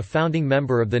Colleges, was a founding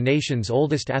member of the nation's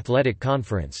oldest athletic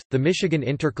conference, the Michigan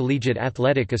Intercollegiate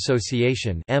Athletic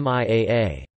Association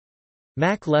 (MIAA).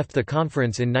 Mack left the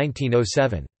conference in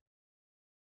 1907.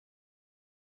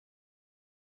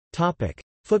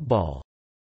 Football.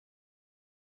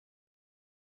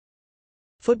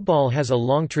 Football has a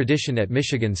long tradition at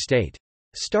Michigan State.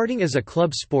 Starting as a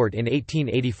club sport in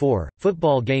 1884,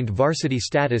 football gained varsity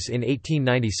status in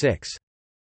 1896.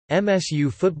 MSU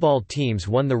football teams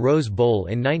won the Rose Bowl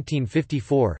in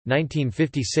 1954,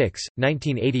 1956,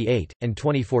 1988, and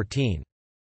 2014.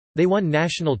 They won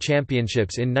national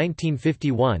championships in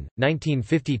 1951,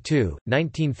 1952,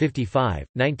 1955,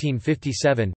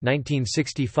 1957,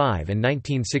 1965 and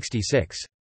 1966.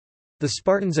 The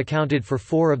Spartans accounted for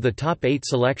 4 of the top 8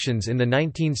 selections in the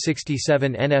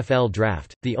 1967 NFL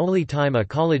Draft, the only time a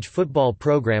college football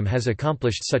program has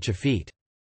accomplished such a feat.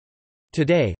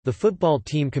 Today, the football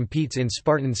team competes in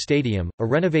Spartan Stadium, a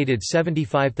renovated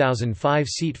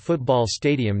 75,005-seat football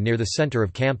stadium near the center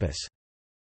of campus.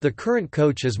 The current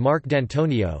coach is Mark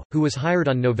D'Antonio, who was hired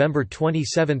on November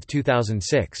 27,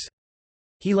 2006.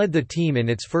 He led the team in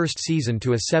its first season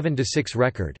to a 7-6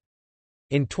 record.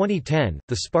 In 2010,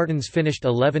 the Spartans finished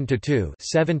 11-2,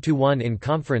 7-1 in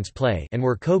conference play and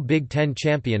were co-Big Ten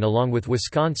champion along with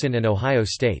Wisconsin and Ohio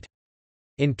State.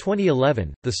 In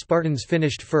 2011, the Spartans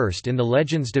finished first in the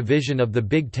Legends division of the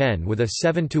Big Ten with a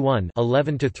 7-1,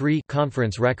 11-3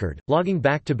 conference record, logging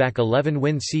back-to-back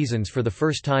 11-win seasons for the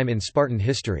first time in Spartan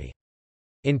history.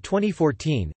 In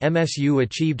 2014, MSU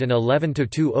achieved an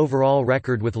 11-2 overall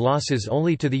record with losses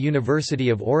only to the University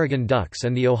of Oregon Ducks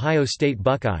and the Ohio State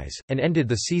Buckeyes, and ended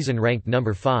the season ranked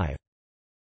number 5.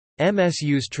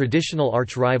 MSU's traditional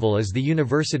arch-rival is the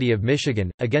University of Michigan,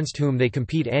 against whom they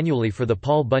compete annually for the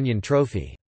Paul Bunyan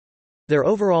Trophy. Their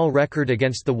overall record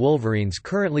against the Wolverines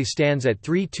currently stands at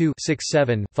 3-2,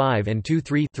 6-7, 5 and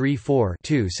 2-3, 3-4,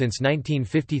 2 since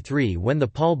 1953 when the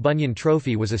Paul Bunyan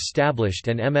Trophy was established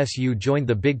and MSU joined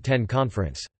the Big Ten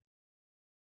Conference.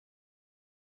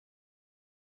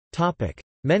 Topic: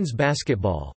 Men's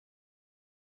basketball.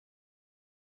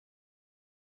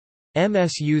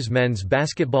 MSU's men's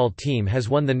basketball team has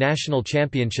won the national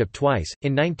championship twice,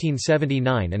 in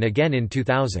 1979 and again in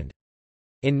 2000.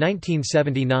 In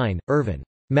 1979, Irvin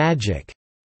 "Magic"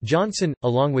 Johnson,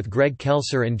 along with Greg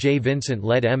Kelser and Jay Vincent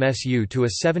led MSU to a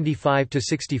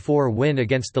 75-64 win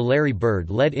against the Larry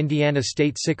Bird-led Indiana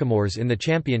State Sycamores in the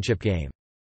championship game.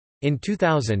 In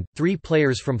 2000, 3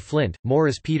 players from Flint,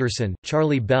 Morris Peterson,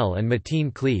 Charlie Bell and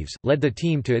Mateen Cleaves, led the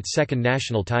team to its second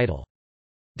national title.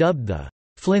 Dubbed the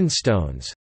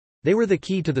Flintstones, they were the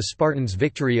key to the Spartans'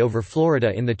 victory over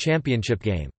Florida in the championship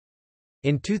game.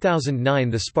 In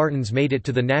 2009 the Spartans made it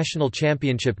to the national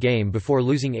championship game before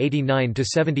losing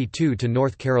 89-72 to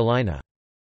North Carolina.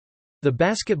 The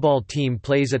basketball team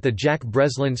plays at the Jack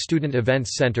Breslin Student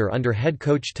Events Center under head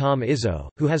coach Tom Izzo,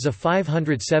 who has a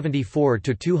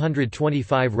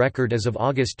 574-225 record as of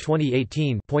August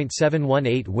 2018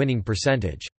 .718 winning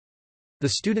percentage. The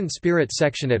student spirit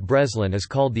section at Breslin is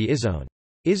called the Izzone.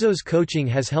 Izzo's coaching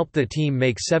has helped the team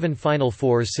make 7 Final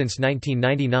Fours since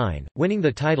 1999, winning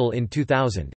the title in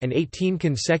 2000, and 18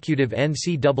 consecutive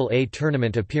NCAA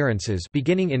tournament appearances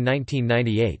beginning in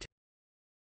 1998.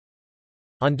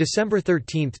 On December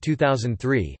 13,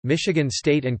 2003, Michigan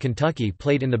State and Kentucky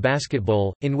played in the Basket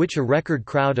Bowl, in which a record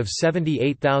crowd of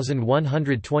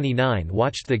 78,129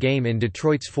 watched the game in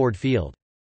Detroit's Ford Field.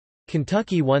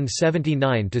 Kentucky won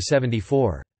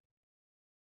 79-74.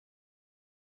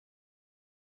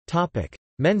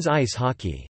 Men's ice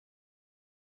hockey.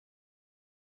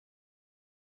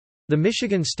 The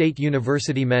Michigan State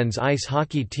University men's ice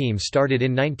hockey team started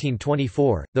in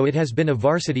 1924, though it has been a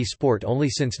varsity sport only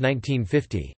since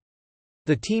 1950.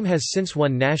 The team has since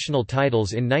won national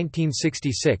titles in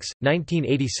 1966,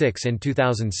 1986 and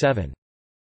 2007.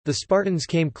 The Spartans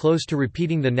came close to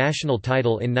repeating the national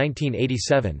title in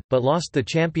 1987, but lost the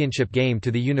championship game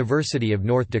to the University of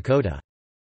North Dakota.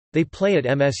 They play at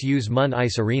MSU's Munn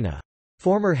Ice Arena.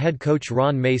 Former head coach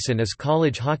Ron Mason is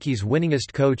college hockey's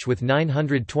winningest coach with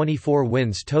 924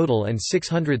 wins total and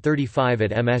 635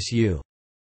 at MSU.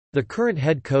 The current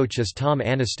head coach is Tom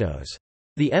Anastos.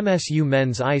 The MSU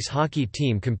men's ice hockey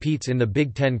team competes in the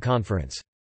Big Ten Conference.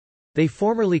 They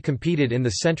formerly competed in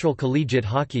the Central Collegiate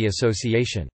Hockey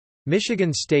Association.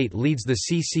 Michigan State leads the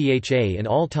CCHA in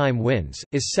all-time wins,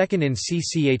 is second in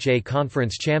CCHA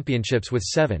Conference Championships with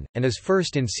 7, and is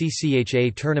first in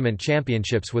CCHA Tournament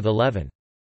Championships with 11.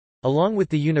 Along with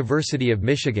the University of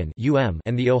Michigan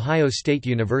and the Ohio State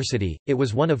University, it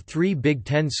was one of 3 Big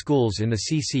Ten schools in the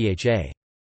CCHA.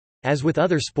 As with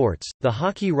other sports, the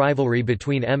hockey rivalry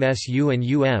between MSU and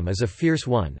is a fierce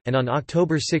one, and on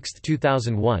October 6,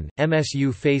 2001,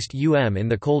 MSU faced in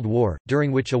the Cold War,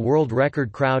 during which a world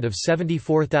record crowd of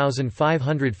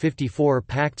 74,554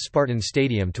 packed Spartan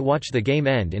Stadium to watch the game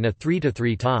end in a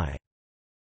 3-3 tie.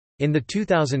 In the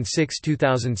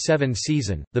 2006-2007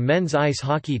 season, the men's ice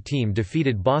hockey team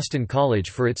defeated Boston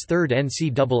College for its 3rd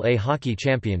NCAA hockey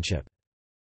championship.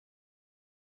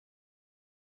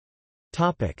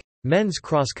 Men's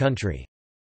cross country.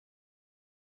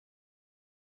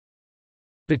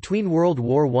 Between World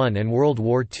War I and World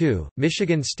War II,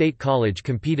 Michigan State College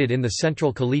competed in the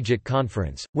Central Collegiate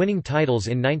Conference, winning titles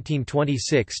in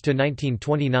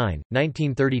 1926–1929,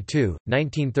 1932,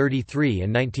 1933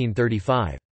 and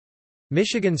 1935.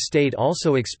 Michigan State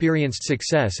also experienced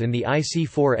success in the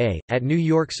IC4A, at New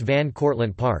York's Van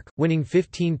Cortlandt Park, winning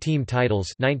 15 team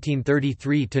titles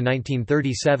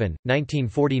 1933–1937,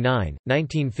 1949,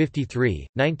 1953,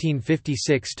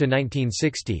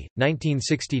 1956–1960,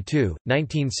 1962,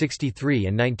 1963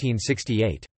 and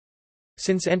 1968.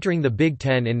 Since entering the Big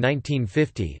Ten in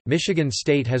 1950, Michigan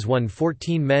State has won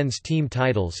 14 men's team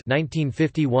titles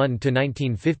 1951 to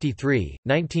 1953,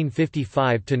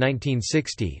 1955 to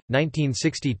 1960,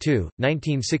 1962,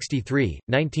 1963,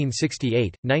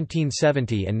 1968,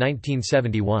 1970 and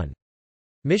 1971.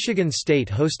 Michigan State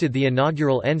hosted the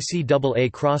inaugural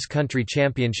NCAA cross-country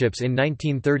championships in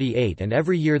 1938 and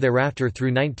every year thereafter through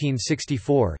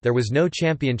 1964. There was no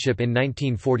championship in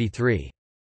 1943.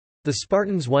 The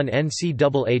Spartans won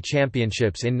NCAA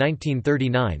championships in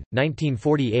 1939,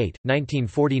 1948,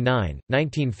 1949,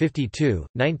 1952,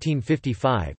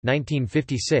 1955,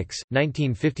 1956,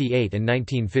 1958 and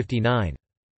 1959.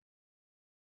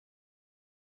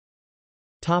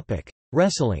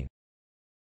 Wrestling.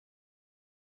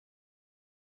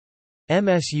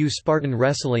 MSU Spartan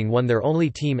Wrestling won their only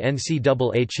team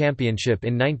NCAA championship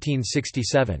in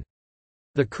 1967.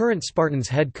 The current Spartans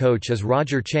head coach is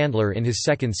Roger Chandler in his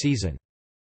second season.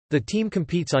 The team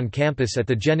competes on campus at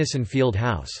the Jennison Field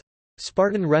House.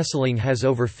 Spartan Wrestling has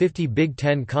over 50 Big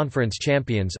Ten Conference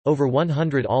champions, over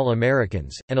 100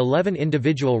 All-Americans, and 11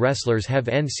 individual wrestlers have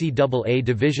NCAA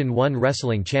Division I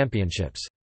wrestling championships.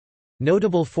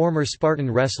 Notable former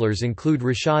Spartan wrestlers include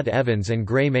Rashad Evans and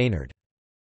Gray Maynard.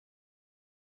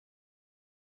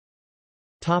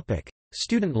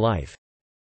 Student life.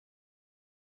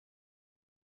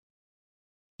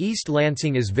 East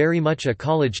Lansing is very much a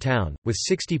college town, with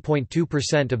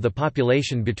 60.2% of the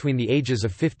population between the ages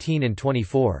of 15 and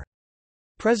 24.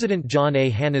 President John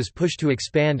A. Hanna's push to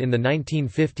expand in the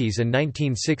 1950s and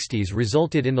 1960s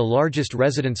resulted in the largest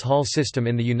residence hall system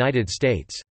in the United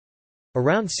States.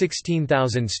 Around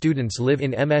 16,000 students live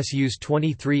in MSU's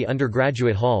 23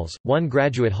 undergraduate halls, 1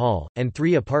 graduate hall, and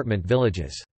 3 apartment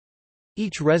villages.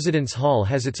 Each residence hall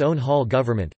has its own hall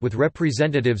government, with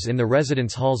representatives in the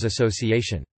Residence Halls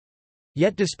Association.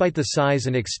 Yet despite the size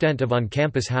and extent of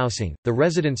on-campus housing, the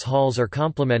residence halls are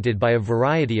complemented by a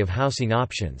variety of housing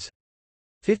options.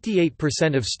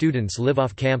 58% of students live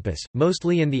off campus,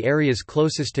 mostly in the areas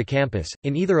closest to campus,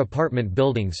 in either apartment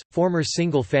buildings, former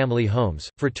single-family homes,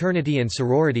 fraternity and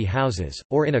sorority houses,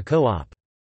 or in a co-op.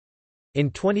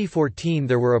 In 2014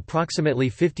 there were approximately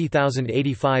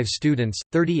 50,085 students,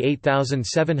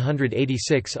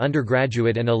 38,786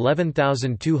 undergraduate and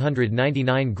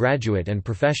 11,299 graduate and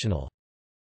professional.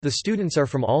 The students are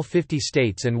from all 50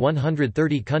 states and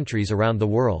 130 countries around the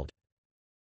world.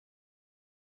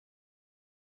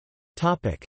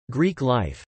 Greek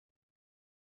life.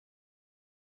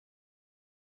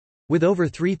 With over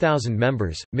 3,000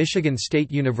 members, Michigan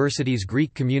State University's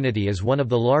Greek community is one of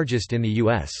the largest in the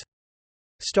U.S.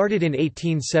 Started in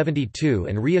 1872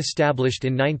 and re-established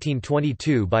in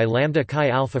 1922 by Lambda Chi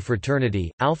Alpha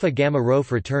Fraternity, Alpha Gamma Rho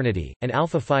Fraternity, and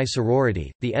Alpha Phi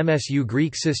Sorority, the MSU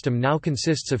Greek system now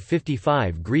consists of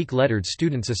 55 Greek-lettered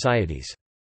student societies.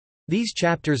 These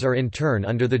chapters are in turn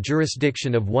under the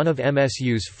jurisdiction of one of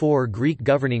MSU's 4 Greek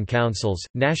governing councils: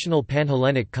 National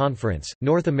Pan-Hellenic Conference,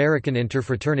 North American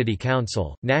Interfraternity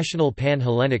Council, National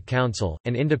Pan-Hellenic Council,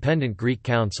 and Independent Greek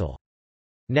Council.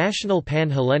 National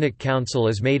Pan-Hellenic Council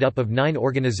is made up of 9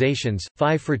 organizations,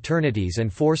 5 fraternities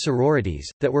and 4 sororities,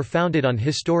 that were founded on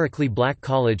historically black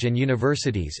college and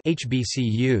universities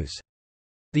HBCUs.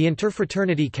 The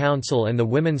Interfraternity Council and the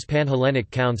Women's Pan-Hellenic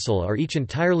Council are each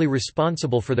entirely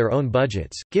responsible for their own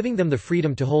budgets, giving them the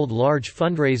freedom to hold large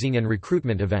fundraising and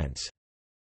recruitment events.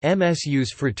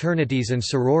 MSU's fraternities and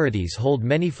sororities hold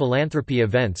many philanthropy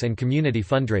events and community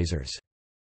fundraisers.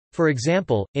 For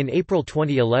example, in April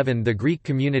 2011 the Greek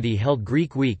community held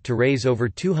Greek Week to raise over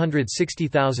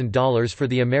 $260,000 for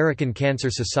the American Cancer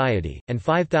Society, and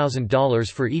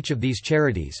 $5,000 for each of these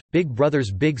charities. Big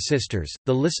Brothers Big Sisters,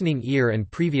 the Listening Ear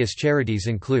and previous charities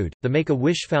include, the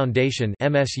Make-A-Wish Foundation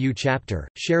MSU chapter,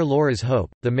 Share Laura's Hope,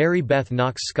 the Mary Beth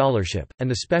Knox Scholarship, and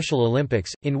the Special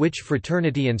Olympics, in which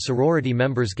fraternity and sorority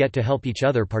members get to help each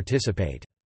other participate.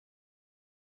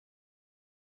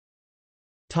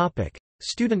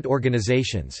 Student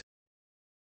organizations.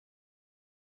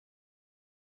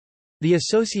 The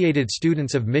Associated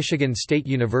Students of Michigan State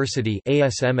University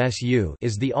 (ASMSU)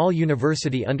 is the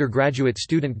all-university undergraduate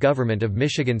student government of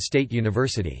Michigan State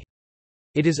University.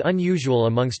 It is unusual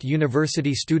amongst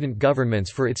university student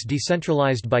governments for its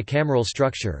decentralized bicameral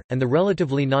structure, and the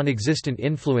relatively non-existent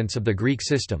influence of the Greek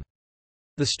system.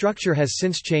 The structure has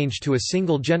since changed to a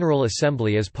single General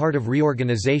Assembly as part of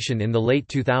reorganization in the late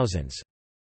 2000s.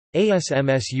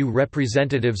 ASMSU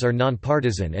representatives are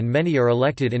nonpartisan and many are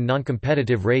elected in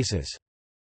noncompetitive races.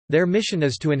 Their mission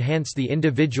is to enhance the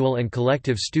individual and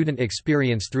collective student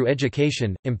experience through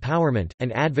education, empowerment,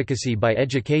 and advocacy by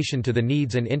education to the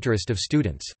needs and interest of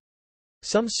students.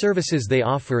 Some services they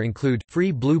offer include,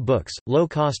 free blue books,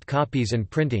 low-cost copies and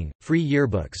printing, free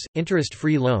yearbooks,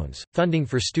 interest-free loans, funding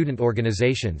for student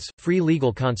organizations, free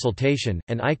legal consultation,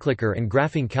 and iClicker and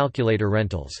graphing calculator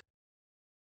rentals.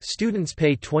 Students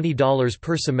pay $20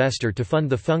 per semester to fund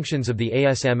the functions of the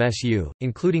ASMSU,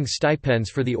 including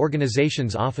stipends for the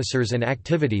organization's officers and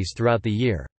activities throughout the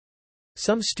year.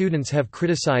 Some students have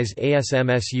criticized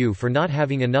ASMSU for not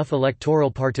having enough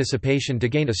electoral participation to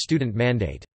gain a student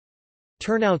mandate.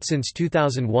 Turnout since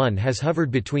 2001 has hovered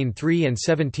between 3 and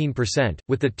 17%,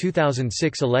 with the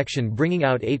 2006 election bringing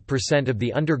out 8% of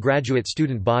the undergraduate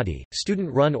student body.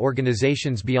 Student-run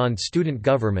organizations beyond student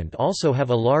government also have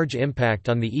a large impact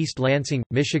on the East Lansing,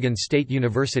 Michigan State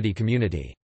University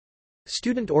community.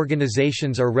 Student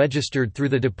organizations are registered through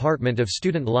the Department of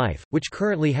Student Life, which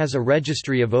currently has a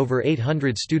registry of over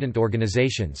 800 student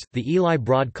organizations. The Eli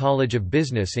Broad College of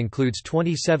Business includes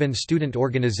 27 student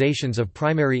organizations of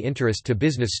primary interest to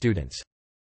business students.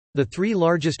 The three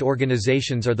largest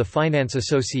organizations are the Finance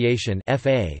Association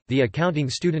 (FA), the Accounting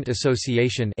Student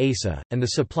Association (ASA), and the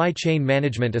Supply Chain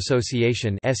Management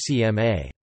Association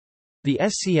 (SCMA). The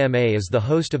SCMA is the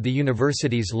host of the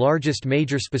university's largest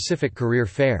major specific career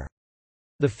fair.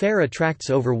 The fair attracts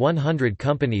over 100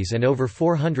 companies and over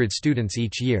 400 students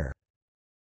each year.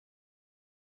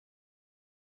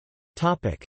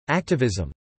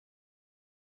 Activism.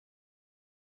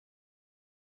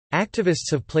 Activists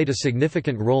have played a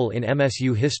significant role in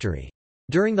MSU history.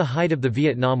 During the height of the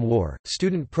Vietnam War,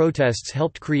 student protests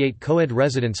helped create co-ed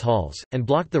residence halls, and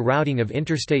blocked the routing of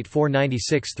Interstate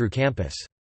 496 through campus.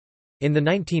 In the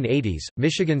 1980s,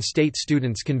 Michigan State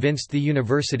students convinced the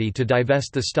university to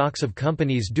divest the stocks of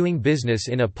companies doing business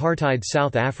in apartheid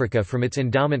South Africa from its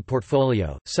endowment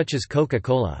portfolio, such as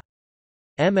Coca-Cola.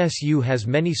 MSU has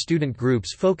many student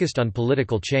groups focused on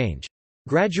political change.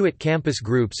 Graduate campus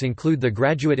groups include the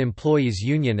Graduate Employees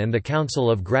Union and the Council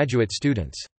of Graduate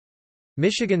Students.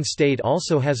 Michigan State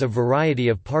also has a variety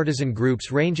of partisan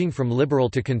groups ranging from liberal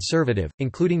to conservative,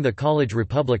 including the College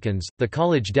Republicans, the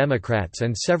College Democrats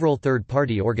and several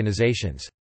third-party organizations.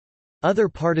 Other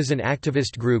partisan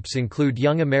activist groups include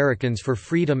Young Americans for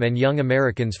Freedom and Young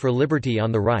Americans for Liberty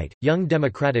on the right, Young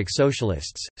Democratic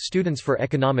Socialists, Students for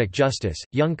Economic Justice,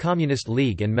 Young Communist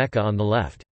League and Mecca on the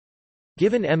left.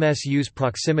 Given MSU's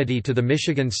proximity to the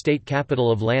Michigan state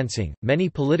capital of Lansing, many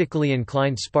politically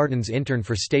inclined Spartans intern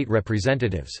for state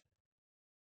representatives.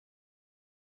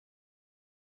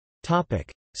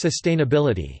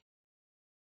 Sustainability.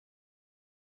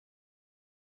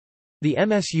 The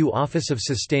MSU Office of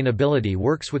Sustainability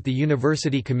works with the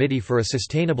University Committee for a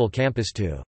Sustainable Campus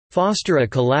to foster a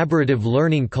collaborative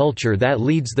learning culture that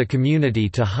leads the community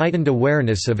to heightened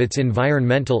awareness of its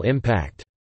environmental impact.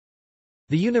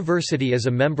 The university is a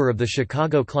member of the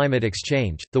Chicago Climate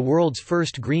Exchange, the world's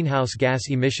first greenhouse gas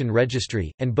emission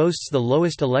registry, and boasts the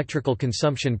lowest electrical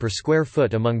consumption per square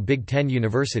foot among Big Ten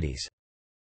universities.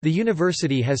 The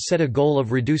university has set a goal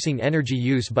of reducing energy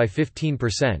use by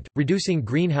 15%, reducing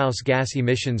greenhouse gas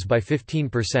emissions by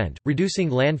 15%, reducing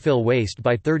landfill waste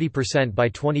by 30% by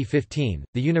 2015.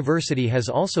 The university has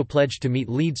also pledged to meet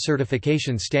LEED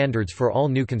certification standards for all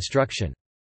new construction.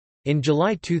 In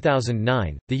July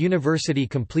 2009, the university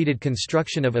completed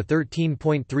construction of a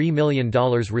 $13.3 million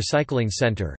recycling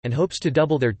center, and hopes to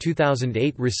double their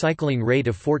 2008 recycling rate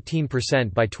of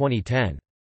 14% by 2010.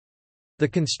 The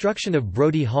construction of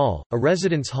Brody Hall, a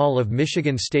residence hall of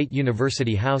Michigan State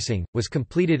University housing, was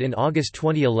completed in August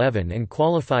 2011 and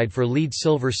qualified for LEED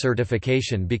Silver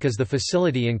certification because the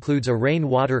facility includes a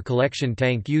rainwater collection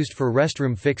tank used for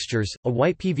restroom fixtures, a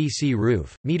white PVC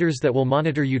roof, meters that will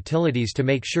monitor utilities to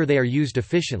make sure they are used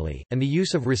efficiently, and the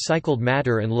use of recycled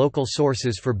matter and local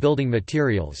sources for building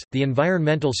materials. The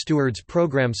Environmental Stewards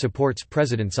Program supports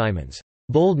President Simon's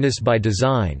boldness by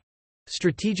design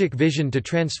strategic vision to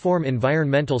transform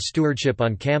environmental stewardship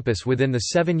on campus within the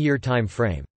 7-year time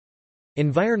frame.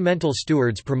 Environmental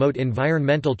stewards promote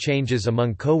environmental changes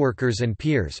among coworkers and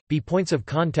peers, be points of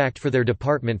contact for their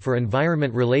department for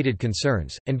environment-related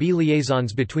concerns, and be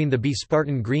liaisons between the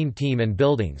Spartan Green Team and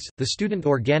buildings. The Student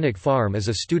Organic Farm is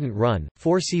a student-run,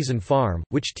 4-season farm,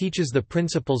 which teaches the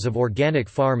principles of organic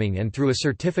farming and through a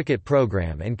certificate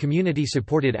program and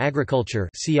community-supported agriculture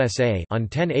 (CSA) on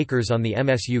 10 acres on the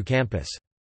MSU campus.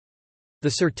 The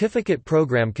certificate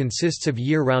program consists of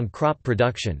year-round crop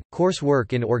production,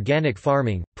 coursework in organic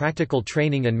farming, practical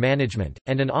training and management,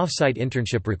 and an off-site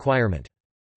internship requirement.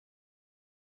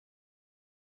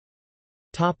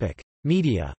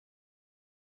 Media.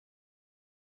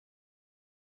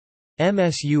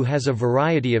 MSU has a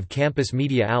variety of campus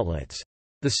media outlets.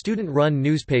 The student-run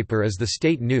newspaper is the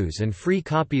state news and free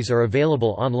copies are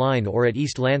available online or at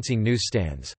East Lansing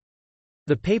newsstands.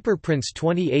 The paper prints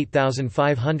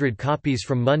 28,500 copies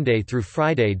from Monday through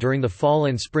Friday during the fall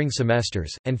and spring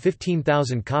semesters, and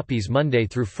 15,000 copies Monday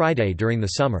through Friday during the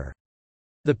summer.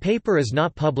 The paper is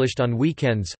not published on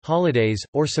weekends, holidays,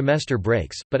 or semester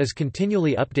breaks, but is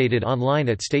continually updated online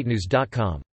at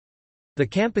statenews.com. The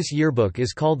campus yearbook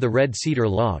is called the Red Cedar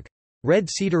Log. Red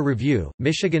Cedar Review,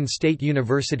 Michigan State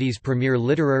University's premier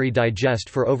literary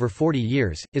digest for over 40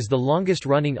 years, is the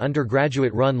longest-running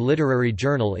undergraduate-run literary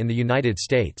journal in the United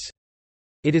States.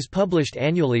 It is published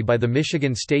annually by the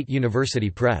Michigan State University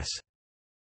Press.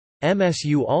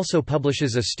 MSU also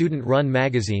publishes a student-run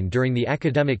magazine during the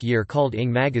academic year called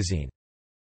ING Magazine.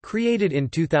 Created in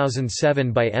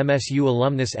 2007 by MSU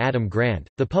alumnus Adam Grant,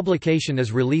 the publication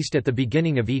is released at the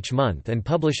beginning of each month and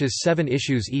publishes 7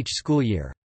 issues each school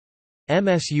year.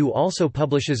 MSU also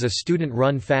publishes a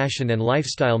student-run fashion and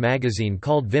lifestyle magazine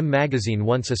called Vim Magazine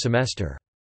once a semester.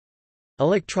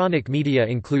 Electronic media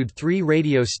include 3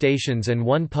 radio stations and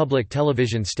 1 public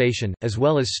television station, as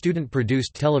well as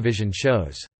student-produced television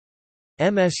shows.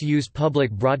 MSU's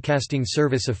public broadcasting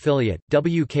service affiliate,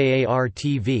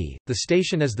 WKAR-TV, the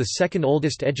station is the second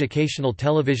oldest educational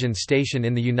television station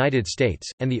in the United States,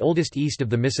 and the oldest east of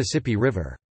the Mississippi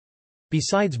River.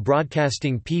 Besides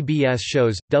broadcasting PBS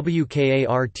shows,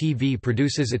 WKAR-TV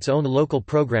produces its own local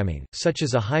programming, such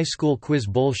as a high school quiz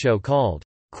bowl show called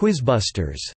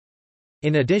Quizbusters.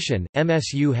 In addition,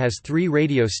 MSU has 3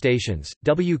 radio stations.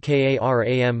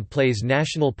 WKAR-AM plays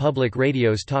National Public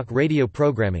Radio's talk radio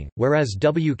programming, whereas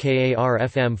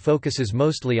WKAR-FM focuses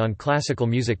mostly on classical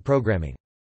music programming.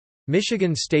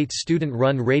 Michigan State's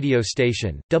student-run radio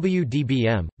station,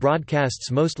 WDBM,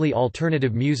 broadcasts mostly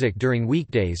alternative music during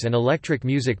weekdays and electric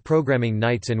music programming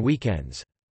nights and weekends.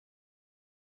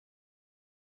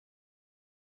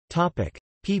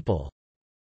 People.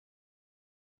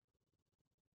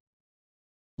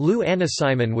 Lou Anna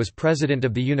Simon was president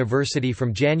of the university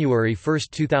from January 1,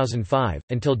 2005,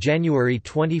 until January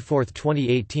 24,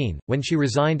 2018, when she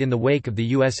resigned in the wake of the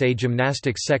USA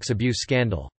Gymnastics sex abuse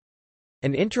scandal.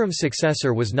 An interim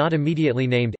successor was not immediately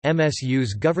named.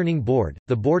 MSU's governing board,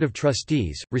 the Board of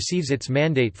Trustees, receives its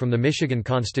mandate from the Michigan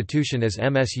Constitution as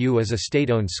MSU is a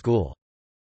state-owned school.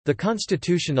 The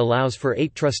Constitution allows for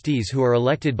 8 trustees who are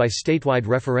elected by statewide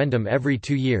referendum every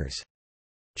 2 years.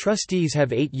 Trustees have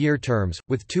 8-year terms,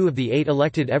 with 2 of the 8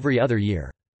 elected every other year.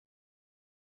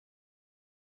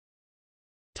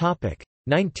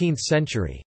 19th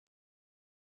century.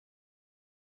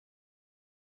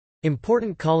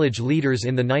 Important college leaders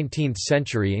in the 19th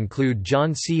century include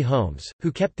John C. Holmes,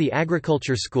 who kept the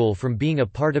agriculture school from being a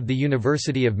part of the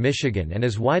University of Michigan and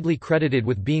is widely credited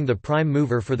with being the prime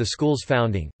mover for the school's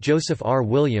founding, Joseph R.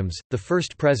 Williams, the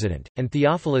first president, and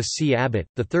Theophilus C. Abbott,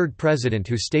 the third president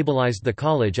who stabilized the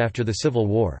college after the Civil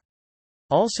War.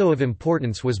 Also of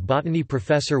importance was botany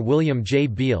professor William J.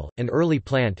 Beal, an early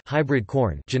plant hybrid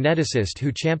corn geneticist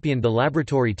who championed the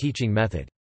laboratory teaching method.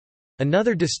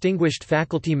 Another distinguished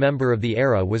faculty member of the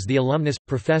era was the alumnus,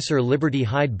 Professor Liberty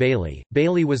Hyde Bailey.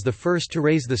 Bailey was the first to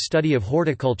raise the study of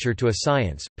horticulture to a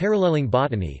science, paralleling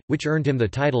botany, which earned him the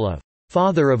title of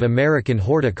 "Father of American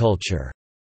Horticulture."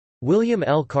 William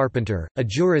L. Carpenter, a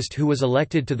jurist who was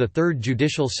elected to the 3rd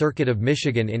Judicial Circuit of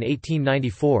Michigan in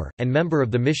 1894, and member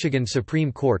of the Michigan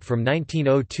Supreme Court from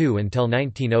 1902 until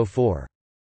 1904.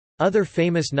 Other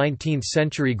famous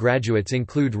 19th-century graduates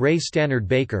include Ray Stannard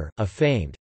Baker, a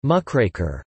famed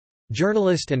muckraker,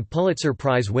 journalist and Pulitzer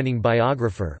Prize-winning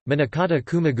biographer, Minakata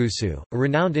Kumagusu, a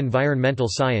renowned environmental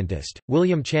scientist,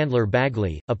 William Chandler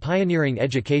Bagley, a pioneering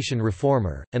education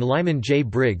reformer, and Lyman J.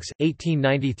 Briggs,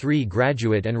 1893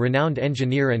 graduate and renowned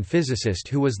engineer and physicist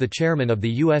who was the chairman of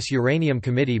the U.S. Uranium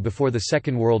Committee before the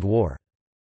Second World War.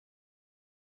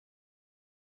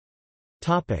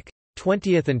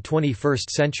 20th and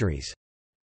 21st centuries.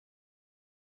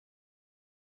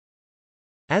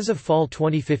 As of fall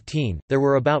 2015, there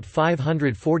were about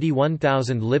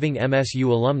 541,000 living MSU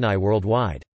alumni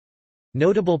worldwide.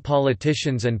 Notable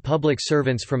politicians and public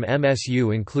servants from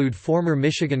MSU include former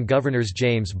Michigan Governors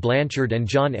James Blanchard and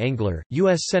John Engler,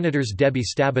 U.S. Senators Debbie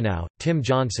Stabenow, Tim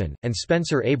Johnson, and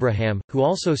Spencer Abraham, who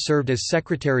also served as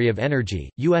Secretary of Energy,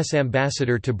 U.S.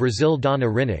 Ambassador to Brazil Donna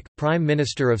Rinnick, Prime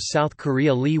Minister of South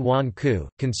Korea Lee Won-koo,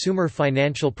 Consumer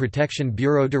Financial Protection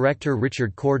Bureau Director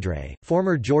Richard Cordray,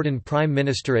 former Jordan Prime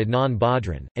Minister Adnan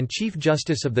Badran, and Chief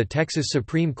Justice of the Texas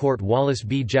Supreme Court Wallace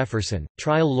B. Jefferson,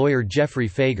 trial lawyer Jeffrey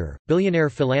Fager,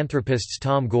 billionaire philanthropists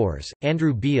Tom Gores,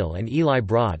 Andrew Beale and Eli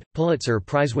Broad, Pulitzer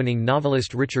Prize-winning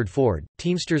novelist Richard Ford,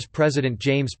 Teamsters president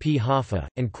James P. Hoffa,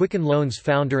 and Quicken Loans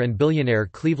founder and billionaire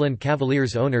Cleveland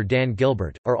Cavaliers owner Dan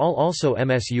Gilbert, are all also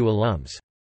MSU alums.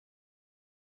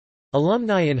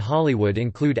 Alumni in Hollywood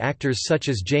include actors such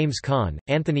as James Caan,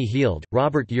 Anthony Heald,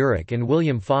 Robert Urich and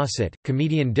William Fawcett,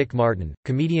 comedian Dick Martin,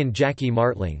 comedian Jackie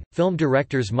Martling, film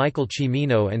directors Michael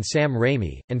Cimino and Sam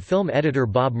Raimi, and film editor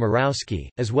Bob Murawski,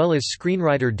 as well as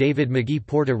screenwriter David Magee.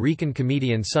 Puerto Rican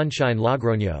comedian Sunshine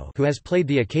Logroño, who has played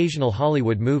the occasional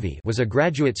Hollywood movie, was a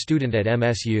graduate student at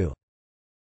MSU.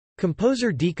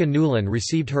 Composer Dika Newlin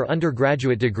received her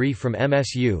undergraduate degree from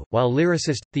MSU, while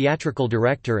lyricist, theatrical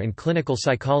director and clinical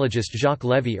psychologist Jacques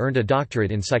Levy earned a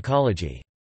doctorate in psychology.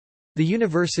 The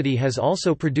university has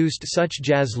also produced such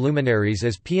jazz luminaries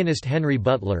as pianist Henry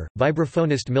Butler,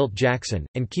 vibraphonist Milt Jackson,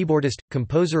 and keyboardist,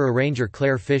 composer-arranger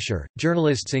Claire Fisher.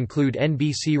 Journalists include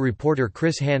NBC reporter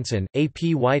Chris Hansen,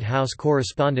 AP White House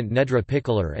correspondent Nedra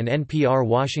Pickler and NPR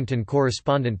Washington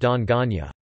correspondent Don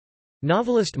Ganya.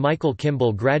 Novelist Michael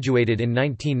Kimball graduated in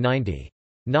 1990.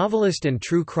 Novelist and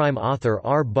true crime author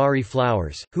R. Barry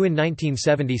Flowers, who in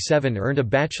 1977 earned a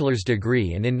bachelor's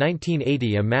degree and in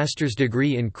 1980 a master's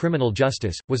degree in criminal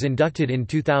justice, was inducted in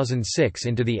 2006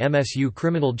 into the MSU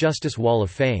Criminal Justice Wall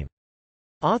of Fame.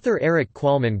 Author Eric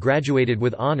Qualman graduated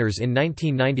with honors in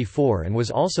 1994 and was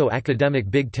also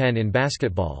academic Big Ten in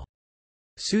basketball.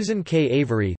 Susan K.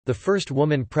 Avery, the first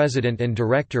woman president and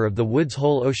director of the Woods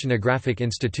Hole Oceanographic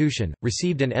Institution,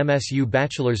 received an MSU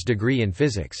bachelor's degree in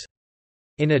physics.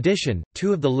 In addition,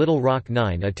 two of the Little Rock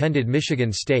Nine attended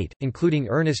Michigan State, including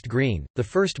Ernest Green, the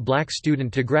first black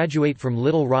student to graduate from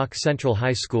Little Rock Central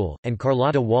High School, and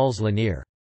Carlotta Walls Lanier.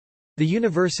 The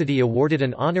university awarded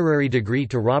an honorary degree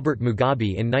to Robert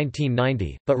Mugabe in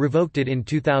 1990, but revoked it in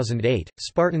 2008.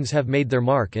 Spartans have made their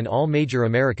mark in all major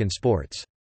American sports.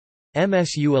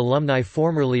 MSU alumni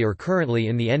formerly or currently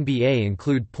in the NBA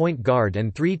include point guard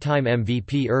and three-time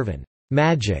MVP Irvin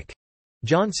Magic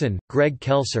Johnson, Greg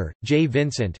Kelser, Jay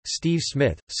Vincent, Steve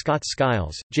Smith, Scott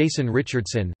Skiles, Jason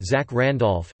Richardson, Zach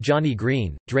Randolph, Johnny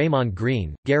Green, Draymond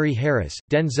Green, Gary Harris,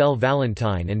 Denzel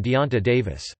Valentine and Deonta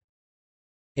Davis.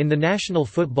 In the National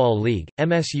Football League,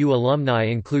 MSU alumni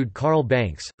include Carl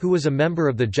Banks, who was a member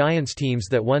of the Giants teams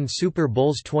that won Super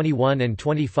Bowls 21 and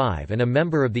 25 and a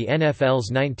member of the NFL's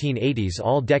 1980s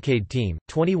All-Decade Team,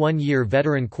 21-year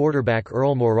veteran quarterback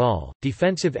Earl Morrall,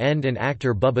 defensive end and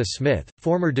actor Bubba Smith,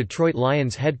 former Detroit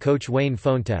Lions head coach Wayne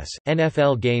Fontes,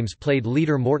 NFL games played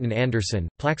leader Morton Anderson,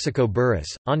 Plaxico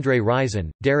Burress, Andre Rison,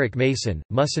 Derek Mason,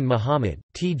 Muhsin Muhammad,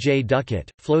 T.J.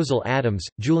 Duckett, Flozell Adams,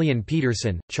 Julian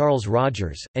Peterson, Charles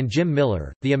Rogers, and Jim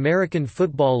Miller. The American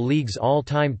Football League's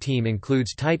all-time team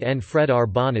includes tight end Fred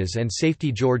Arbanas and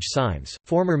safety George Symes.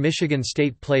 Former Michigan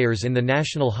State players in the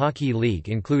National Hockey League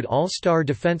include all-star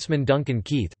defenseman Duncan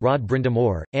Keith, Rod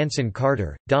Brindamore, Anson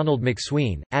Carter, Donald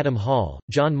McSween, Adam Hall,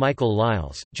 John Michael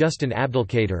Lyles, Justin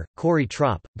Abdelkader, Corey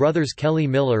Tropp, brothers Kelly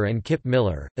Miller and Kip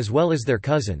Miller, as well as their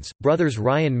cousins, brothers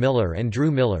Ryan Miller and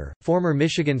Drew Miller. Former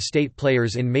Michigan State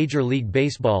players in Major League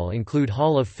Baseball include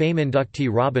Hall of Fame inductee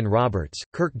Robin Roberts,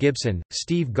 Kirk Gibson,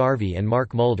 Steve Garvey and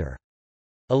Mark Mulder.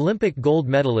 Olympic gold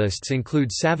medalists include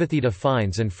Savathita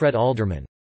Fines and Fred Alderman.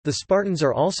 The Spartans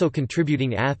are also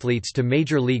contributing athletes to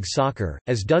Major League Soccer,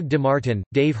 as Doug DeMartin,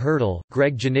 Dave Hurdle,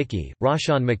 Greg Janicki,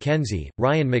 Rashawn McKenzie,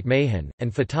 Ryan McMahon,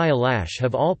 and Fataya Lash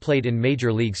have all played in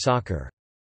Major League Soccer.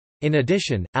 In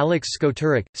addition, Alex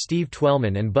Skoturek, Steve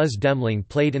Twellman and Buzz Demling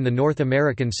played in the North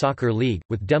American Soccer League,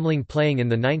 with Demling playing in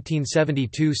the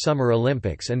 1972 Summer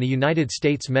Olympics and the United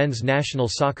States men's national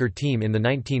soccer team in the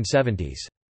 1970s.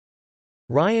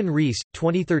 Ryan Reese,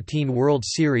 2013 World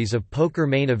Series of Poker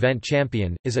main event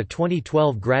champion, is a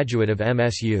 2012 graduate of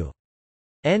MSU.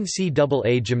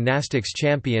 NCAA gymnastics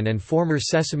champion and former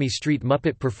Sesame Street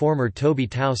Muppet performer Toby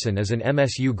Towson is an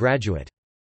MSU graduate.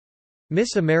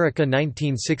 Miss America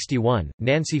 1961,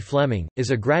 Nancy Fleming,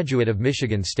 is a graduate of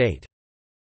Michigan State.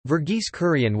 Verghese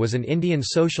Kurian was an Indian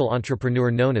social entrepreneur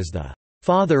known as the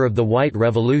 "father of the White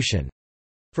Revolution"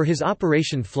 for his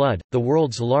Operation Flood, the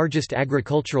world's largest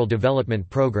agricultural development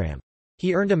program.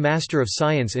 He earned a Master of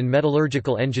Science in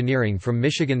Metallurgical Engineering from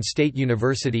Michigan State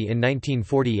University in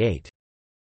 1948.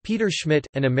 Peter Schmidt,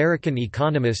 an American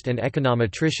economist and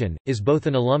econometrician, is both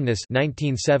an alumnus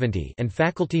 1970 and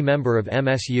faculty member of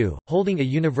MSU, holding a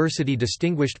university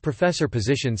distinguished professor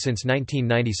position since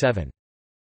 1997.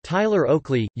 Tyler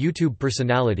Oakley, YouTube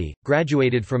personality,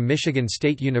 graduated from Michigan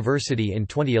State University in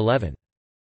 2011.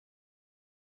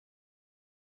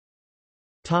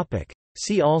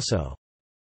 See also: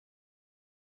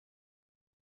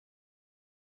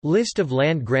 List of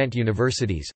land-grant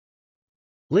universities,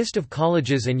 List of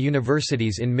colleges and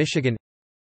universities in Michigan.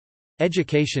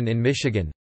 Education in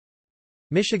Michigan.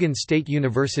 Michigan State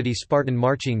University Spartan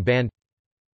Marching Band.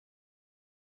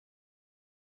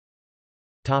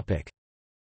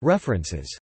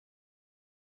 References.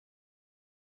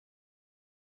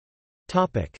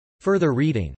 Further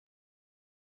reading.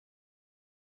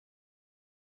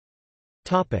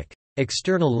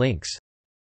 External links.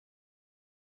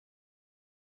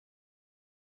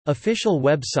 Official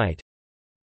website.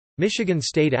 Michigan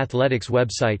State Athletics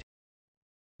website.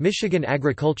 Michigan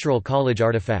Agricultural College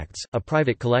Artifacts, a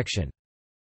private collection.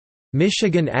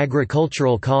 Michigan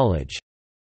Agricultural College.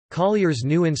 Collier's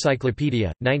New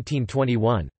Encyclopedia,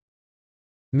 1921.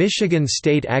 Michigan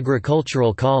State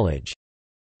Agricultural College.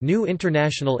 New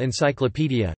International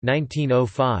Encyclopedia,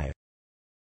 1905.